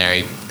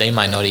extraordinary. They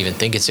might not even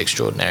think it's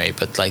extraordinary,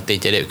 but like they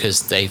did it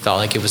because they felt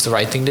like it was the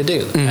right thing to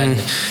do. Mm-hmm.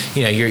 And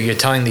you're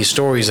telling these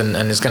stories, and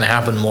it's going to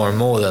happen more and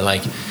more. That,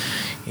 like,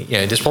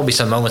 there's probably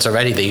some moments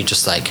already that you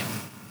just like,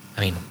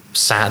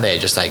 sat there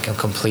just like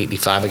completely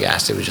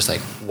flabbergasted. It was just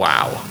like,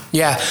 wow.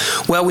 Yeah.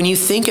 Well, when you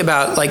think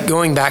about, like,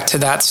 going back to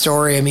that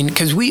story,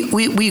 because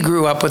we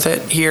grew up with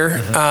it here,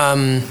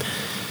 mm-hmm.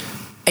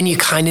 And you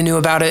kind of knew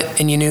about it,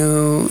 and you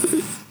knew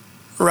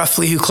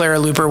roughly who Clara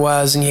Luper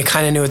was, and you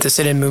kind of knew what the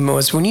sit-in movement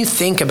was. When you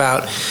think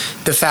about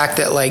the fact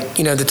that, like,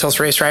 the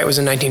Tulsa Race Riot was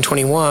in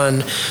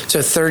 1921,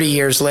 so 30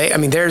 years later,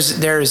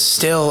 there's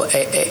still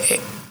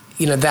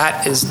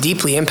that is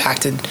deeply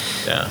impacted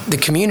the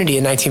community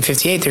in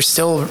 1958. There's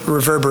still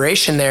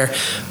reverberation there.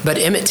 But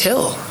Emmett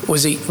Till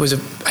was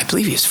I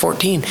believe he was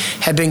 14,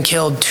 had been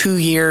killed 2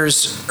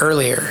 years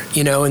earlier,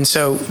 and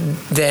so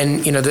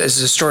then, as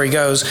the story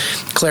goes,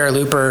 Clara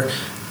Luper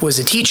was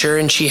a teacher,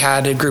 and she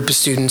had a group of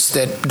students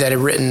that had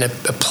written a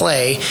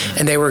play,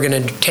 and they were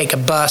going to take a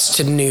bus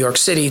to New York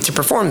City to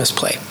perform this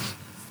play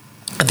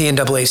at the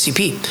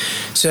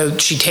NAACP. So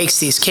she takes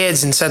these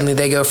kids and suddenly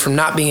they go from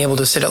not being able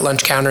to sit at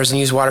lunch counters and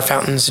use water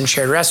fountains and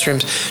shared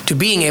restrooms to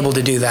being able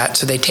to do that.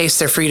 So they taste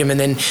their freedom, and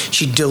then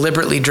she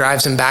deliberately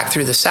drives them back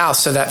through the South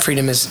so that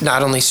freedom is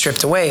not only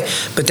stripped away,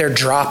 but they're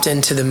dropped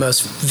into the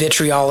most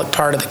vitriolic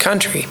part of the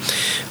country.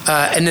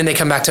 And then they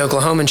come back to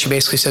Oklahoma and she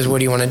basically says, what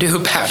do you want to do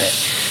about it?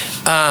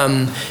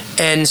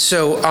 And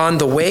so on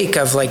the wake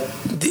of like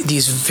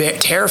these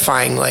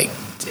terrifying like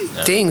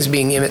things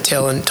being Emmett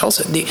Till and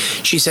Tulsa,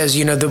 she says,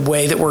 the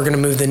way that we're going to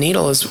move the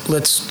needle is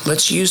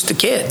let's use the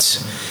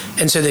kids.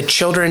 And so the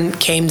children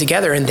came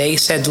together and they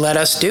said, let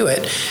us do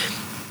it.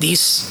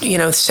 These,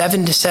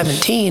 7 to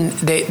 17,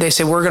 they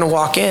say, we're going to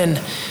walk in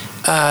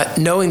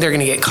knowing they're going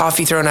to get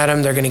coffee thrown at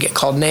them, they're going to get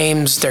called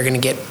names, they're going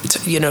to get,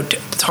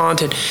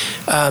 taunted.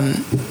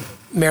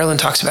 Marilyn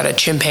talks about a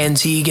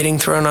chimpanzee getting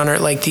thrown on her,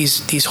 like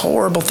these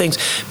horrible things,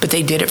 but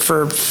they did it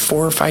for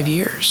 4 or 5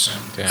 years.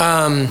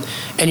 Yeah.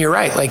 And you're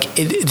right, like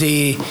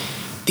the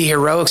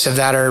heroics of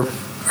that are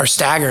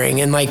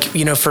staggering. And like,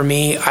 for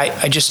me,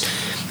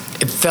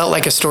 it felt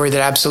like a story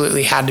that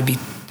absolutely has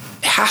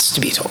to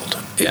be told.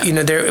 Yeah.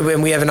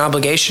 And we have an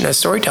obligation as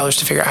storytellers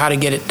to figure out how to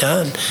get it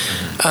done.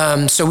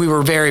 Mm-hmm. So we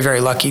were very, very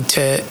lucky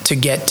to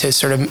get to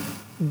sort of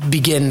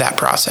begin that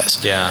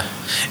process. Yeah.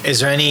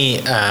 Is there any,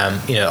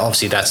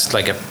 obviously that's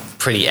like a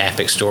pretty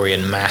epic story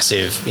and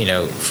massive,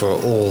 for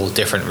all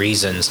different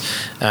reasons.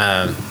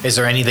 Is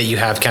there any that you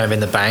have kind of in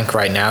the bank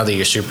right now that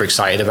you're super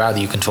excited about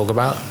that you can talk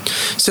about?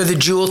 So the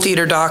Jewel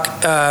Theater doc,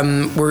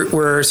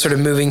 we're sort of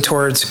moving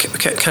towards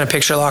kind of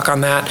picture lock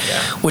on that,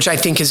 which I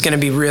think is going to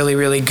be really,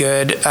 really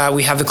good.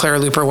 We have the Clara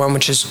Luper one,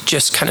 which is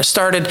just kind of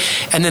started.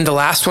 And then the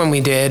last one we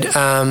did is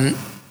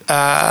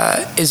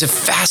a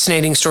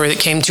fascinating story that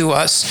came to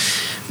us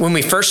when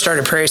we first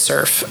started Prairie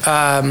Surf.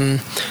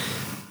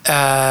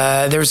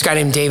 There was a guy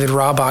named David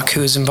Robach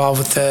who was involved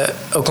with the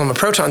Oklahoma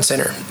Proton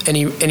Center, and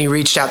he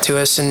reached out to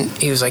us and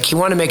he was like, he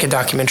wanted to make a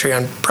documentary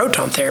on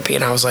proton therapy,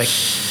 and I was like,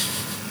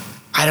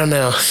 I don't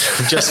know.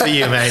 Just for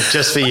you, mate.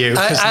 Just for you.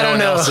 I don't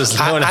know.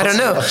 I don't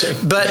know.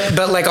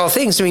 But like all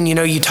things, I mean,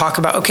 you talk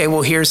about, okay,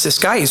 well, here's this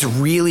guy. He's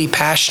really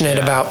passionate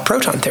about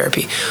proton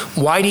therapy.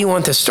 Why do you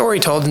want this story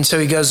told? And so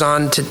he goes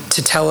on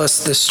to tell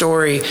us the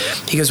story.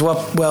 He goes,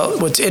 well,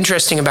 what's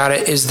interesting about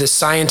it is the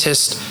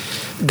scientist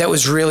that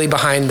was really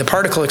behind the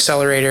particle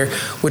accelerator,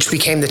 which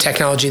became the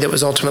technology that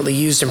was ultimately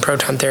used in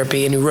proton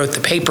therapy, and who wrote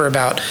the paper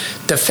about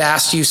the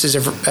fast uses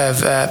of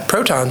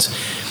protons,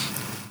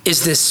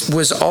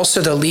 was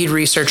also the lead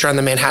researcher on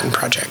the Manhattan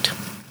Project.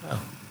 Oh,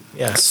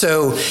 yeah.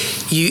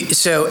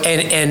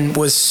 And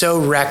was so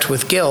wrecked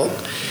with guilt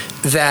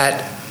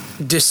that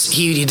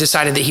he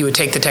decided that he would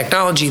take the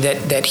technology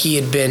that he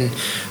had been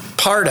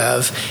part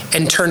of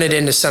and turn it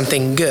into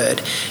something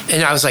good.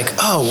 And I was like,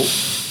 oh,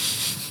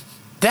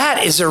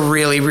 that is a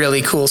really,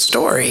 really cool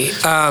story.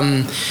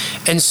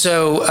 And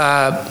so,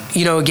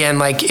 again,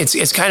 like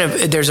it's kind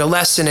of, there's a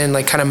lesson in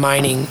like kind of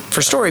mining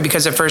for story,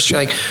 because at first you're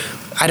like,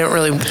 I don't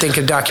really think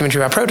a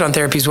documentary about proton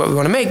therapy is what we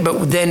want to make.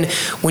 But then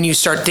when you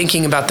start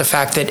thinking about the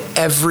fact that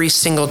every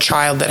single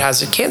child that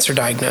has a cancer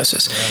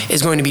diagnosis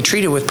is going to be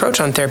treated with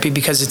proton therapy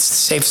because it's the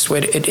safest way,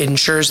 it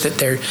ensures that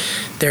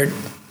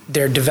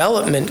their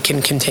development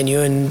can continue,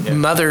 and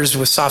mothers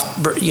with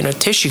soft,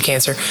 tissue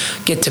cancer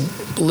get to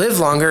live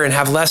longer and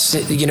have less,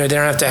 they don't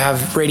have to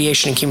have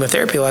radiation and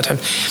chemotherapy a lot of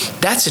times.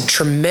 That's a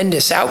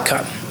tremendous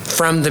outcome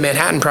from the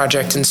Manhattan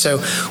Project. And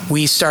so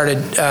we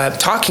started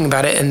talking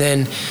about it, and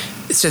then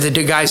so the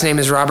guy's name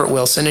is Robert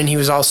Wilson, and he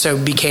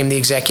became the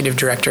executive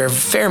director of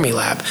Fermi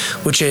Lab,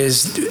 which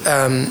is,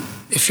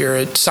 if you're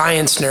a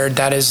science nerd,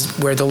 that is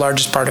where the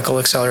largest particle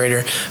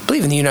accelerator, I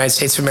believe in the United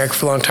States of America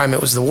for a long time,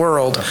 it was the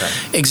world,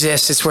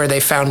 exists. It's where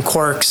they found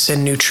quarks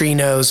and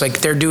neutrinos.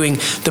 Like, they're doing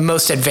the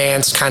most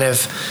advanced kind of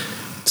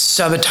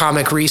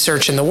subatomic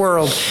research in the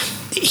world.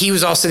 He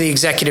was also the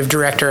executive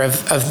director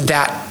of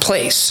that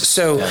place.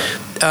 So,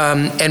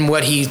 and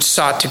what he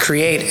sought to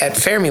create at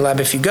Fermi Lab,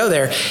 if you go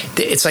there,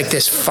 it's like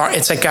this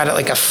it's like got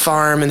like a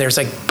farm, and there's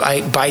like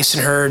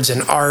bison herds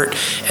and art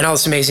and all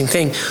this amazing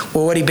thing.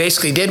 Well, what he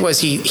basically did was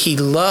he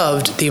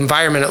loved the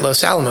environment at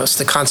Los Alamos,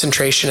 the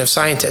concentration of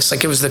scientists.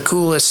 Like, it was the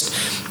coolest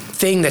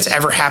thing that's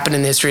ever happened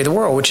in the history of the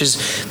world, which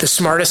is the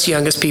smartest,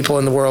 youngest people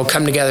in the world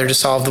come together to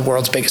solve the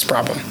world's biggest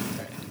problem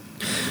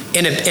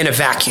in a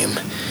vacuum.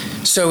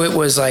 So it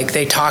was like,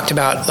 they talked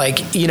about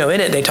in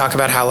it, they talk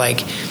about how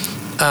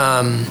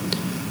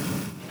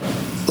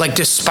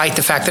despite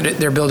the fact that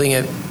they're building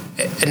an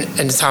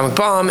atomic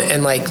bomb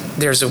and like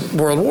there's a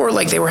world war,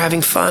 like they were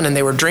having fun and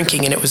they were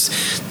drinking, and it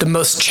was the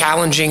most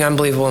challenging,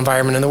 unbelievable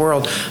environment in the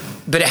world,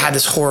 but it had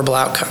this horrible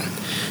outcome.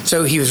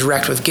 So he was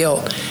wrecked with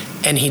guilt,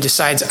 and he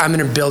decides, I'm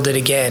going to build it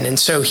again. And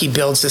so he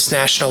builds this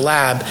national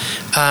lab.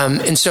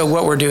 And so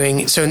what we're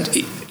doing,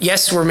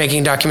 yes, we're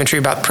making a documentary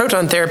about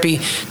proton therapy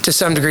to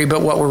some degree,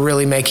 but what we're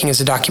really making is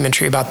a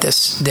documentary about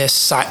this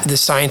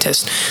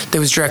scientist that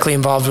was directly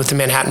involved with the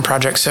Manhattan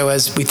Project. So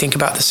as we think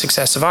about the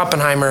success of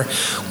Oppenheimer,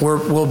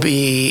 we'll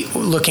be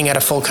looking at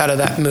a full cut of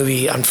that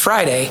movie on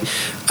Friday.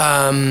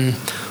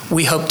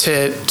 we hope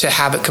to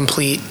have it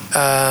complete,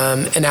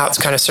 and now it's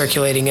kind of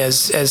circulating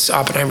as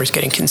Oppenheimer's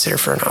getting considered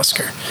for an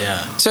Oscar.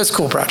 Yeah. So it's a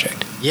cool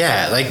project.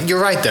 Yeah, like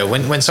you're right though.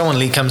 When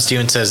someone comes to you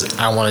and says,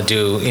 "I want to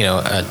do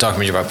a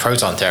documentary about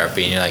proton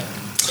therapy," and you're like,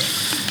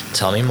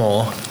 "Tell me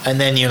more," and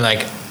then you're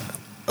like,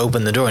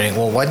 open the door and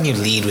well, why didn't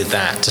you lead with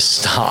that to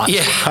start?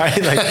 Yeah.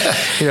 Right?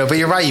 Like, but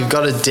you're right, you've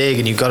got to dig,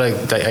 and you've got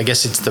to, I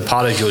guess it's the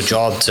part of your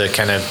job to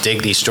kind of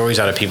dig these stories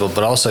out of people,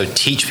 but also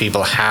teach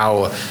people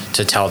how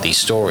to tell these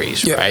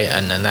stories, right?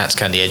 And that's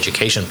kind of the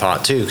education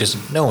part too, because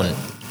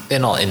they're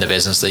not in the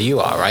business that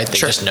you are, right? They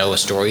just know a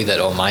story that,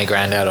 oh, my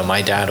granddad or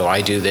my dad or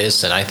I do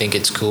this and I think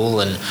it's cool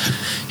and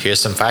here's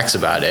some facts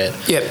about it.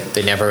 Yep.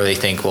 They never really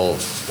think, well,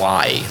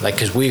 why? Like,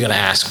 because we're going to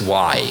ask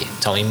why.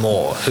 Tell me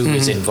more. Who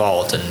is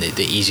involved? And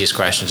the easiest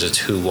questions is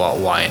who, what,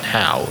 why, and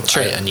how.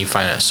 Sure. Right? And you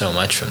find out so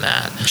much from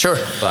that. Sure.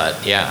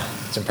 But yeah,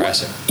 it's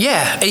impressive.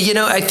 Yeah.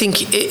 I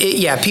think,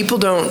 people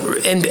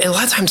don't, and a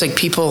lot of times like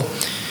people,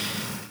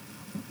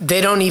 they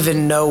don't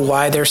even know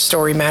why their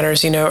story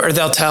matters, or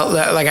they'll tell,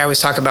 like I always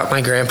talk about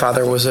my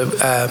grandfather was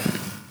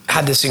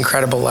had this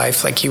incredible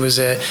life. Like he was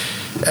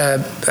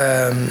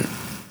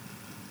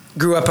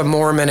grew up a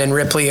Mormon in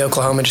Ripley,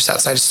 Oklahoma, just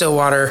outside of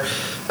Stillwater,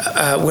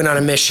 went on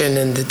a mission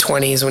in the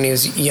 20s when he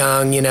was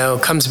young,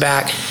 comes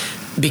back,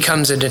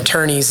 becomes an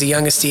attorney. He's the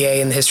youngest DA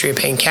in the history of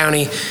Payne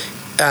County.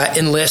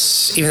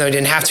 Enlists, even though he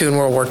didn't have to, in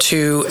World War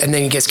II, and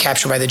then he gets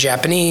captured by the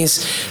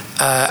Japanese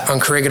on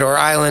Corregidor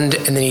Island,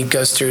 and then he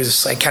goes through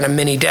this like kind of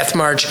mini death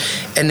march,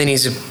 and then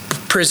he's a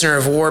prisoner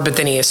of war, but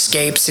then he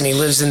escapes and he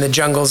lives in the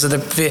jungles of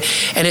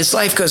and his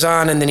life goes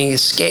on, and then he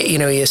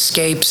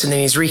escapes, and then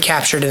he's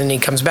recaptured, and then he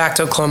comes back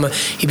to Oklahoma.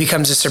 He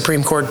becomes a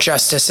Supreme Court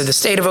justice of the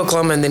state of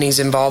Oklahoma, and then he's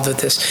involved with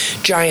this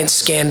giant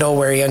scandal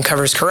where he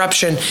uncovers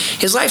corruption.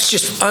 His life's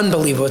just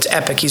unbelievable. It's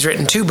epic. He's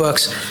written 2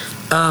 books.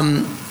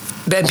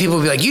 Then people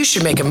will be like, you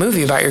should make a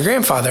movie about your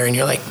grandfather. And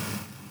you're like,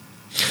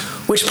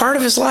 which part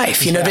of his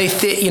life?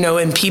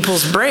 In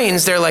people's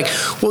brains, they're like,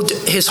 well,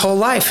 his whole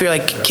life. You're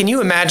like, can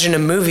you imagine a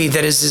movie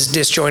that is as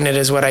disjointed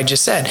as what I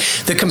just said?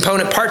 The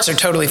component parts are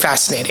totally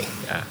fascinating.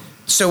 Yeah.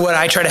 So what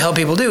I try to help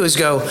people do is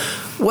go,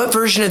 what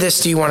version of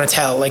this do you want to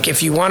tell? Like,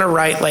 if you want to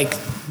write like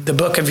the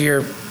book of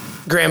your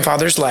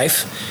grandfather's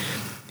life,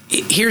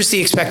 here's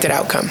the expected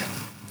outcome.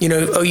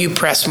 OU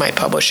Press might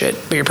publish it,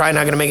 but you're probably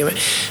not going to make it.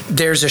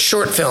 There's a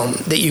short film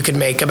that you could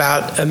make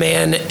about a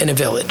man in a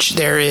village.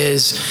 There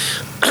is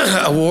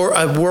a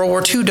World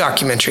War II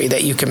documentary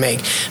that you can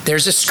make.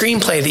 There's a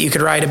screenplay that you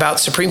could write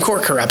about Supreme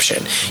Court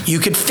corruption. You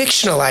could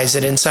fictionalize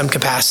it in some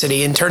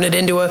capacity and turn it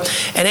into an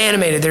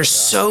animated. There's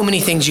so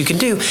many things you can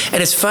do,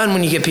 and it's fun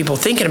when you get people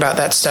thinking about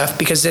that stuff,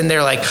 because then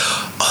they're like,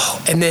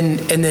 oh, and then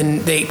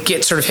they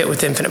get sort of hit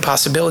with infinite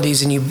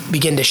possibilities, and you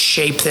begin to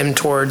shape them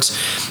towards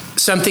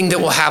something that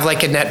will have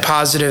like a net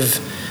positive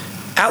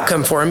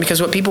outcome for them,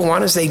 because what people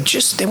want is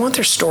they want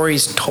their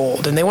stories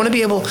told, and they want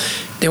them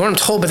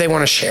told, but they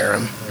want to share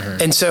them.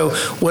 Mm-hmm. And so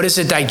what is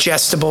a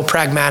digestible,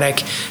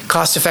 pragmatic,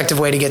 cost-effective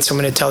way to get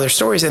someone to tell their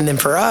stories? And then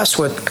for us,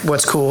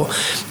 what's cool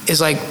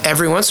is like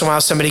every once in a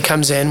while somebody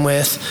comes in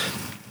with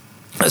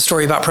a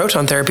story about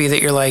proton therapy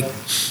that you're like,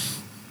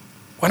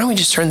 why don't we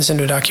just turn this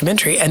into a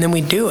documentary? And then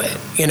we do it,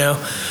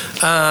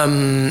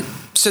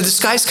 so the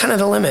sky's kind of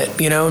the limit,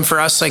 and for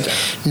us, like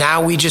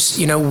now we just,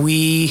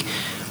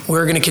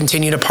 we're going to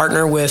continue to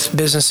partner with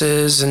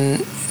businesses and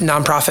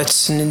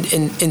nonprofits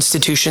and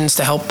institutions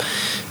to help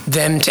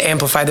them to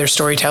amplify their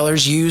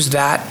storytellers, use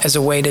that as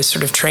a way to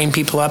sort of train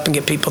people up and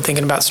get people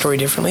thinking about story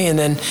differently, and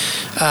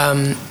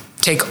then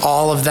take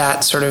all of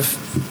that sort of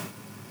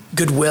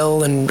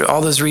goodwill and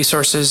all those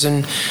resources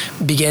and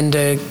begin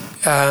to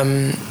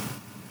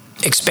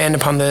expand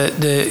upon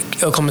the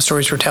Oklahoma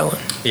stories we're telling.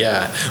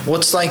 Yeah.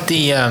 What's like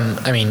the,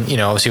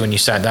 obviously when you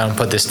sat down and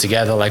put this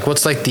together, like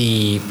what's like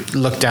the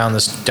look down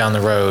the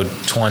road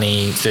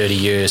 20, 30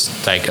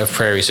 years, like of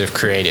Prairie sort of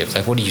creative?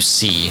 Like what do you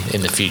see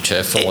in the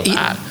future for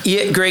that?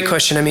 Yeah, great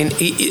question.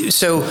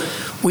 So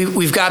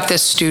we've got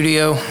this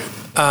studio,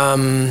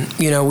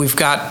 we've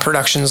got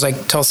productions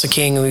like Tulsa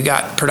King, and we've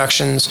got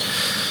productions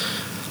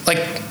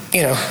like,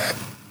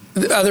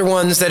 the other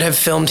ones that have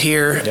filmed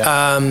here,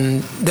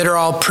 that are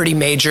all pretty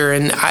major,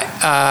 and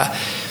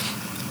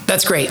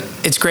that's great.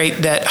 It's great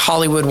that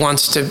Hollywood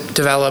wants to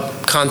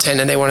develop content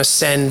and they want to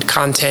send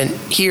content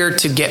here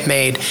to get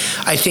made.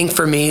 I think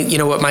for me,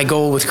 what my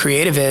goal with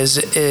creative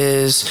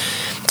is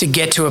to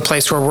get to a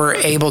place where we're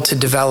able to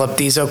develop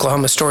these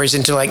Oklahoma stories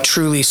into like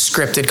truly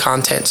scripted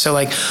content. So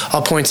like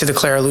I'll point to the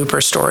Clara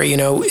Looper story,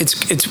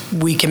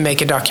 we can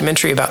make a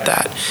documentary about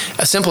that,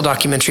 a simple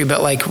documentary,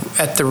 but like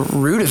at the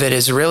root of it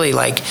is really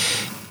like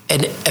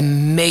an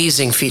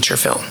amazing feature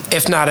film,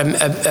 if not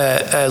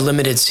a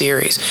limited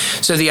series.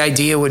 So the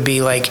idea would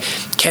be like,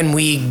 can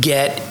we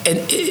get,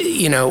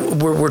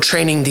 we're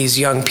training these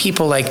young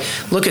people, like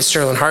look at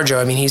Sterling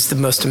Harjo. he's the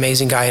most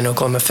amazing guy in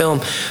Oklahoma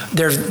film.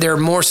 There are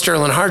more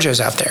Sterling Harjos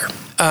out there.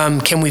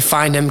 Can we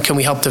find them? Can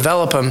we help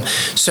develop them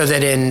so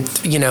that in,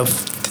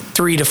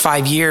 3 to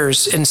 5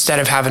 years, instead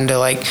of having to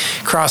like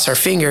cross our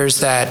fingers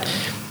that,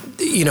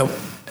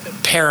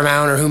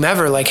 Paramount or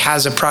whomever like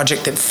has a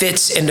project that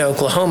fits into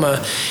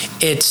Oklahoma,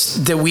 it's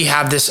that we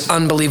have this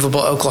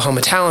unbelievable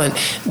Oklahoma talent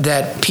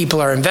that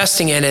people are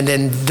investing in, and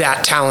then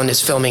that talent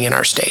is filming in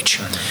our stage.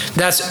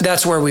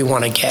 That's where we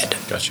want to get.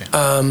 Gotcha.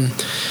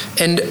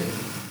 And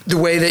the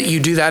way that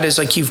you do that is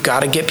like you've got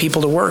to get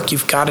people to work.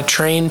 You've got to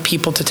train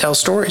people to tell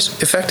stories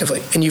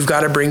effectively, and you've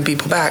got to bring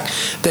people back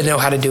that know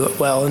how to do it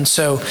well. And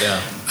so,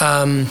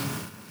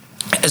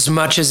 as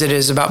much as it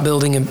is about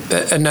building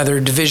another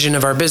division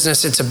of our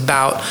business, it's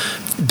about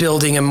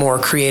building a more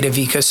creative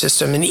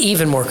ecosystem, an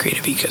even more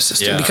creative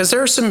ecosystem, because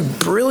there are some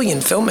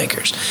brilliant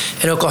filmmakers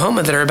in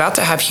Oklahoma that are about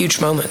to have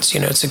huge moments.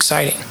 It's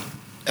exciting.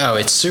 Oh,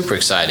 it's super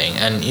exciting.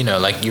 And,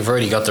 like you've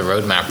already got the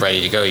roadmap ready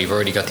to go. You've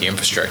already got the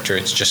infrastructure.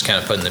 It's just kind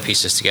of putting the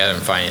pieces together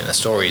and finding the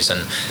stories.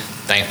 And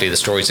thankfully, the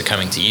stories are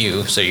coming to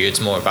you. So it's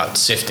more about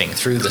sifting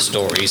through the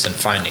stories and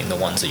finding the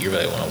ones that you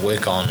really want to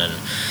work on. And,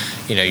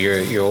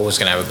 you're always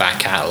going to have a back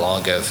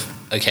catalog of,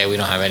 okay, we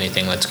don't have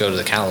anything. Let's go to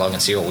the catalog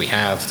and see what we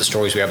have, the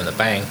stories we have in the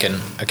bank.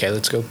 And, okay,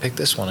 let's go pick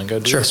this one and go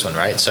do this one,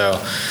 right?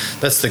 So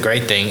that's the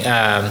great thing.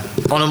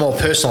 On a more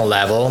personal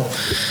level,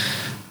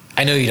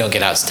 I know you don't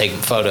get out to take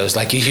photos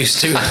like you used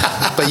to,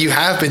 but you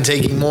have been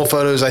taking more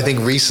photos, I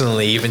think,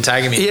 recently. You've been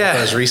tagging me in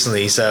photos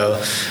recently.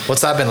 So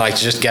what's that been like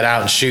to just get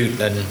out and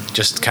shoot and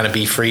just kind of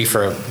be free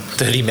for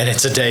 30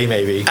 minutes a day,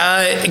 maybe?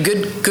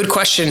 Good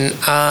question.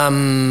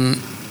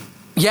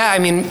 I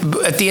mean,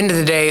 at the end of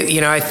the day,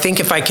 I think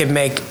if I could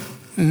make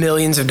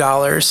millions of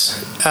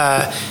dollars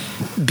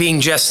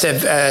being just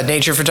a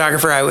nature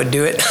photographer, I would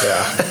do it.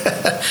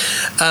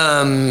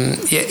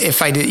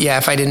 If I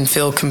didn't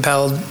feel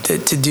compelled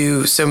to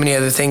do so many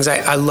other things,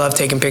 I love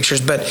taking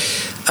pictures. But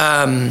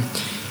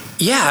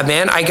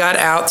man, I got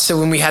out. So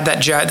when we had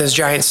those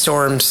giant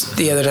storms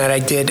the other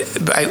night,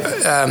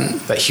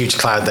 that huge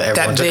cloud that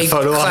everyone took a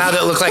photo of. That big cloud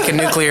that looked like a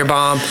nuclear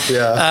bomb.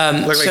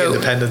 Looked like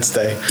Independence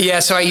Day. Yeah,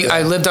 so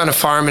I lived on a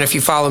farm, and if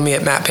you follow me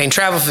at Matt Payne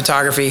Travel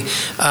Photography,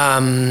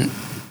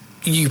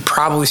 you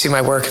probably see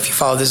my work. If you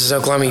follow This Is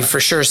Oklahoma, you've for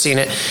sure seen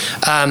it.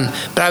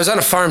 But I was on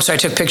a farm, so I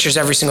took pictures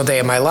every single day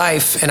of my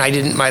life,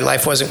 and my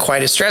life wasn't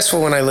quite as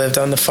stressful when I lived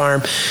on the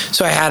farm.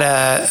 So I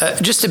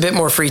had just a bit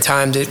more free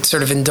time to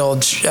sort of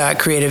indulge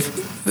creative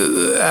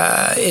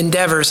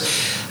endeavors.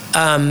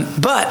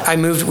 But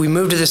we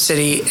moved to the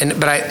city,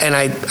 and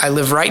I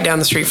live right down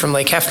the street from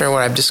Lake Hefner. And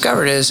what I've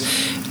discovered is,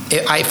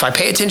 if I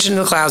pay attention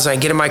to the clouds and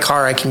I get in my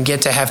car, I can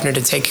get to Hefner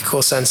to take a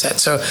cool sunset.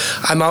 So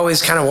I'm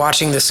always kind of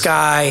watching the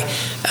sky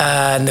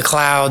and the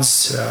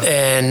clouds,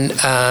 and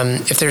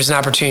if there's an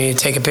opportunity to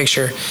take a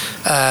picture,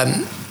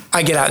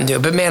 I get out and do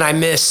it. But man,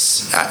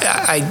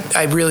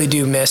 I really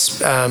do miss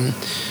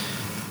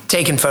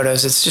taking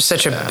photos. It's just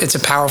it's a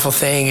powerful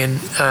thing, and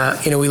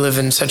we live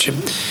in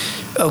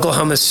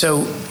Oklahoma's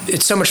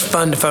it's so much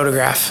fun to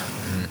photograph.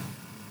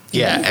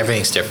 Yeah,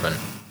 everything's different.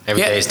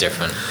 Every day is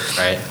different,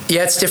 right?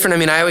 Yeah, it's different. I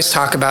mean, I always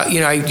talk about,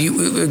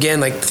 again,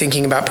 like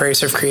thinking about Prairie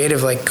Surf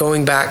Creative, like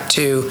going back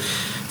to,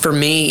 for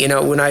me,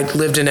 when I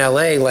lived in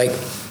LA, like,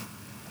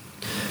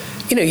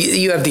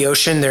 you have the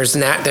ocean, there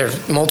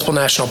are multiple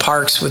national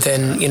parks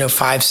within,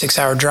 5-6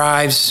 hour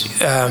drives.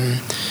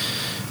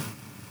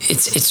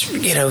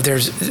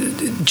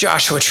 There's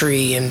Joshua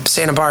Tree and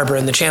Santa Barbara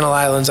and the Channel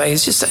Islands.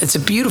 It's a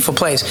beautiful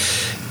place.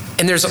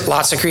 And there's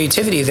lots of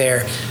creativity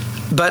there.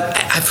 But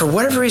for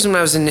whatever reason, when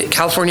I was in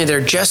California,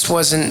 there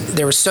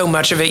was so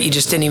much of it, you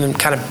just didn't even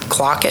kind of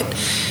clock it.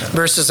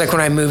 Versus like when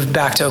I moved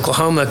back to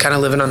Oklahoma, kind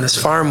of living on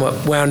this farm,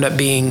 what wound up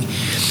being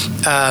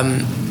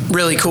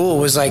really cool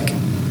was like,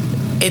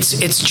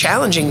 it's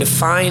challenging to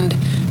find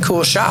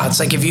cool shots.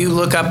 Like if you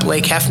look up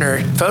Lake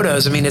Hefner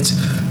photos, I mean, it's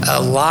a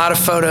lot of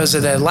photos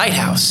of the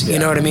lighthouse. You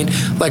know what I mean?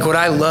 Like what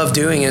I love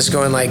doing is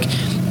going like,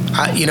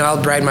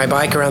 I'll ride my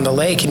bike around the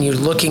lake, and you're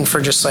looking for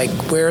just like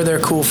where are there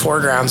cool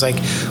foregrounds, like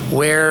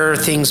where are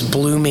things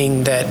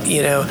blooming that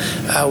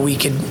we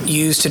could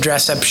use to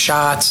dress up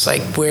shots.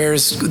 Like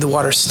where's the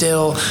water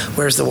still,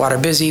 where's the water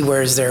busy,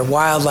 where's there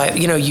wildlife.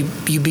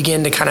 You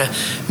begin to kind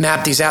of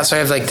map these out. So I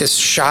have like this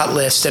shot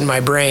list in my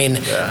brain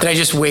that I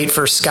just wait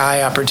for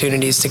sky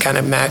opportunities to kind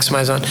of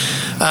maximize on.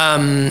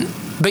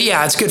 But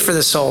yeah, it's good for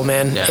the soul,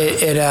 man.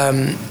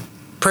 It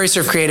Prairie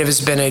Surf Creative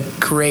has been a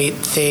great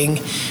thing.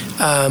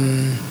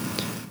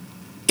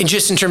 And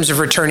just in terms of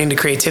returning to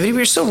creativity,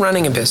 we're still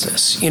running a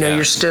business.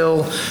 You're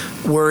still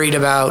worried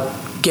about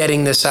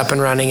getting this up and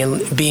running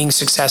and being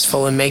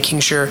successful and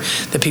making sure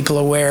that people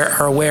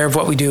are aware of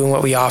what we do and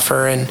what we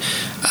offer, and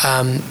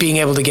being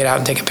able to get out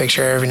and take a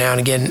picture every now and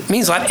again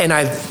means a lot. And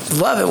I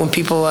love it when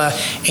people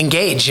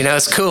engage.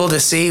 It's cool to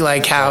see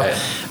like how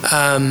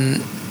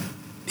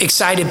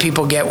excited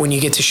people get when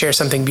you get to share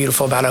something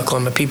beautiful about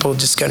Oklahoma. People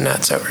just go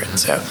nuts over it.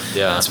 So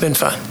it's been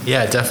fun.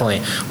 Yeah,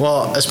 definitely.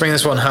 Well, let's bring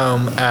this one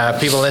home.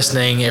 People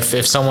listening,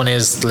 if someone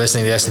is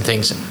listening to this and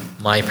thinks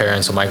my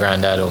parents or my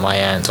granddad or my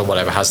aunt or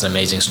whatever has an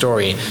amazing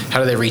story, how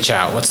do they reach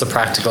out? What's the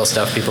practical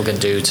stuff people can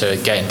do to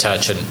get in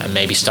touch and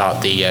maybe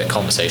start the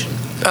conversation?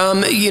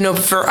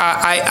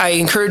 I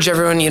encourage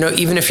everyone,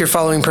 even if you're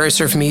following Prairie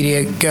Surf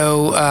Media,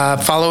 go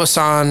follow us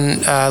on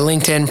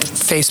LinkedIn,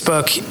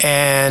 Facebook,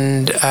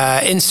 and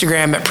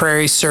Instagram at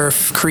Prairie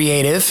Surf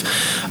Creative,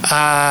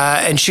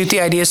 and shoot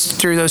the ideas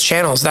through those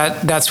channels.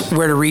 That's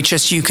where to reach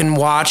us. You can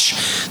watch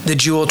the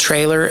Jewel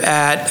trailer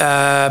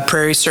at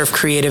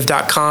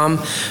prairiesurfcreative.com.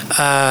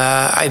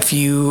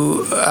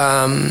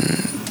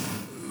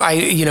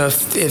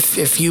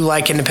 If you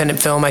like independent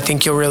film, I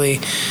think you'll really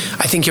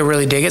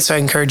dig it. So I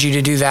encourage you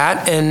to do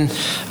that. And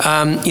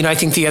I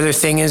think the other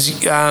thing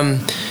is,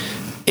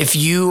 if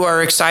you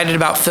are excited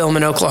about film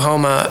in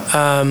Oklahoma,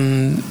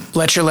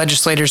 let your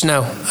legislators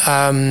know.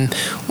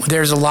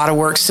 There's a lot of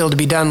work still to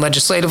be done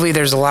legislatively.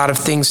 There's a lot of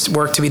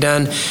work to be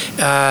done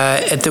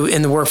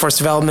in the workforce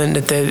development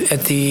at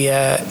the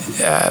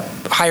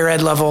higher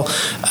ed level.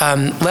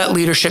 Let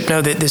leadership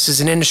know that this is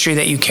an industry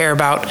that you care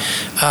about,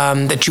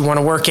 that you want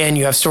to work in.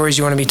 You have stories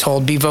you want to be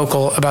told. Be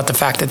vocal about the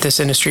fact that this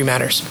industry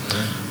matters.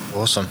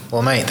 Awesome.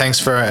 Well, mate, thanks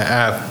for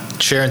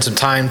sharing some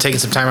time, taking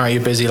some time out of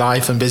your busy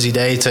life and busy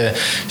day to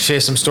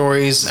share some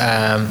stories.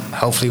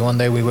 Hopefully one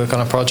day we work on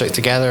a project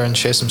together and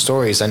share some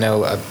stories. I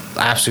know I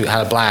absolute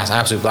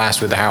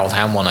blast with the Harold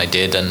Ham one I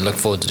did, and look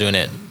forward to doing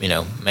it,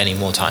 many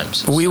more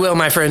times. We will,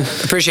 my friend.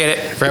 Appreciate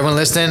it. For everyone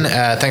listening,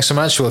 thanks so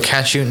much. We'll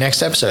catch you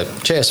next episode.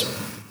 Cheers.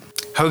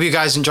 Hope you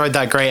guys enjoyed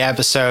that great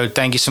episode.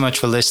 Thank you so much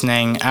for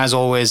listening. As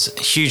always,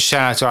 huge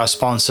shout out to our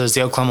sponsors,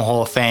 the Oklahoma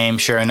Hall of Fame,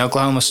 sharing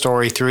Oklahoma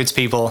story through its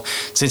people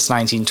since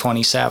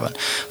 1927.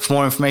 For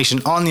more information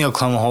on the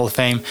Oklahoma Hall of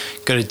Fame,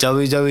 go to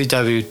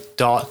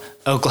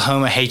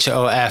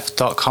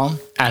www.oklahomahof.com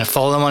and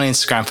follow them on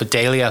Instagram for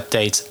daily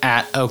updates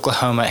at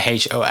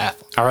oklahomahof.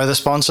 Our other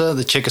sponsor,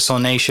 the Chickasaw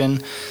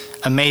Nation,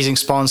 amazing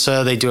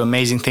sponsor. They do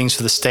amazing things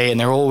for the state, and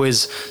they're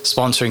always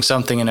sponsoring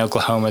something in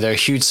Oklahoma. They're a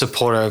huge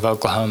supporter of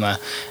Oklahoma,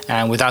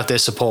 and without their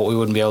support, we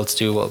wouldn't be able to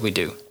do what we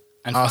do.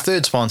 And our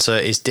third sponsor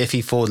is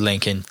Diffie Ford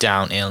Lincoln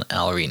down in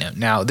El Reno.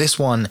 Now, this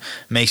one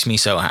makes me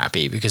so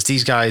happy because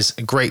these guys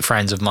are great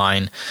friends of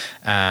mine,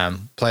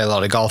 play a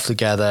lot of golf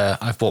together.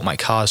 I've bought my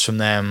cars from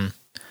them,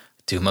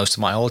 do most of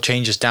my oil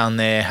changes down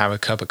there, have a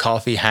cup of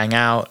coffee, hang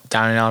out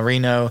down in El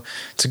Reno.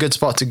 It's a good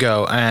spot to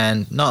go.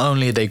 And not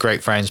only are they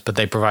great friends, but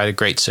they provide a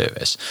great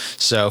service.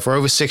 So for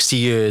over 60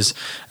 years,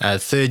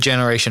 third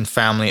generation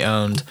family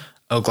owned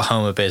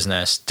Oklahoma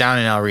business down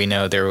in El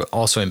Reno. They're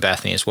also in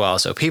Bethany as well.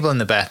 So people in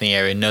the Bethany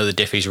area know the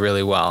Diffies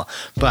really well.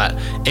 But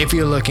if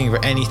you're looking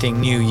for anything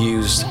new,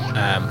 used,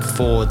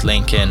 Ford,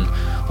 Lincoln,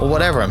 or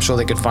whatever, I'm sure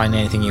they could find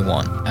anything you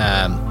want.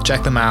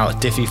 Check them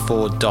out,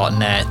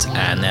 diffieford.net,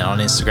 and then on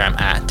Instagram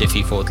at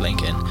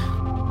diffiefordlincoln.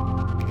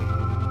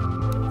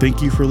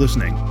 Thank you for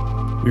listening.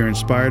 We are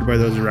inspired by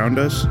those around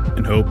us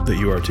and hope that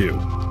you are too.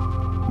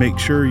 Make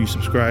sure you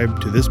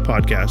subscribe to this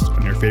podcast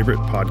on your favorite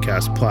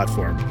podcast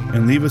platform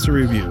and leave us a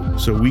review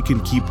so we can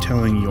keep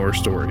telling your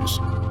stories.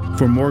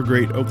 For more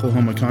great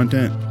Oklahoma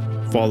content,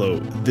 follow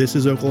This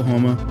Is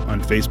Oklahoma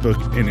on Facebook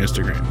and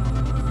Instagram.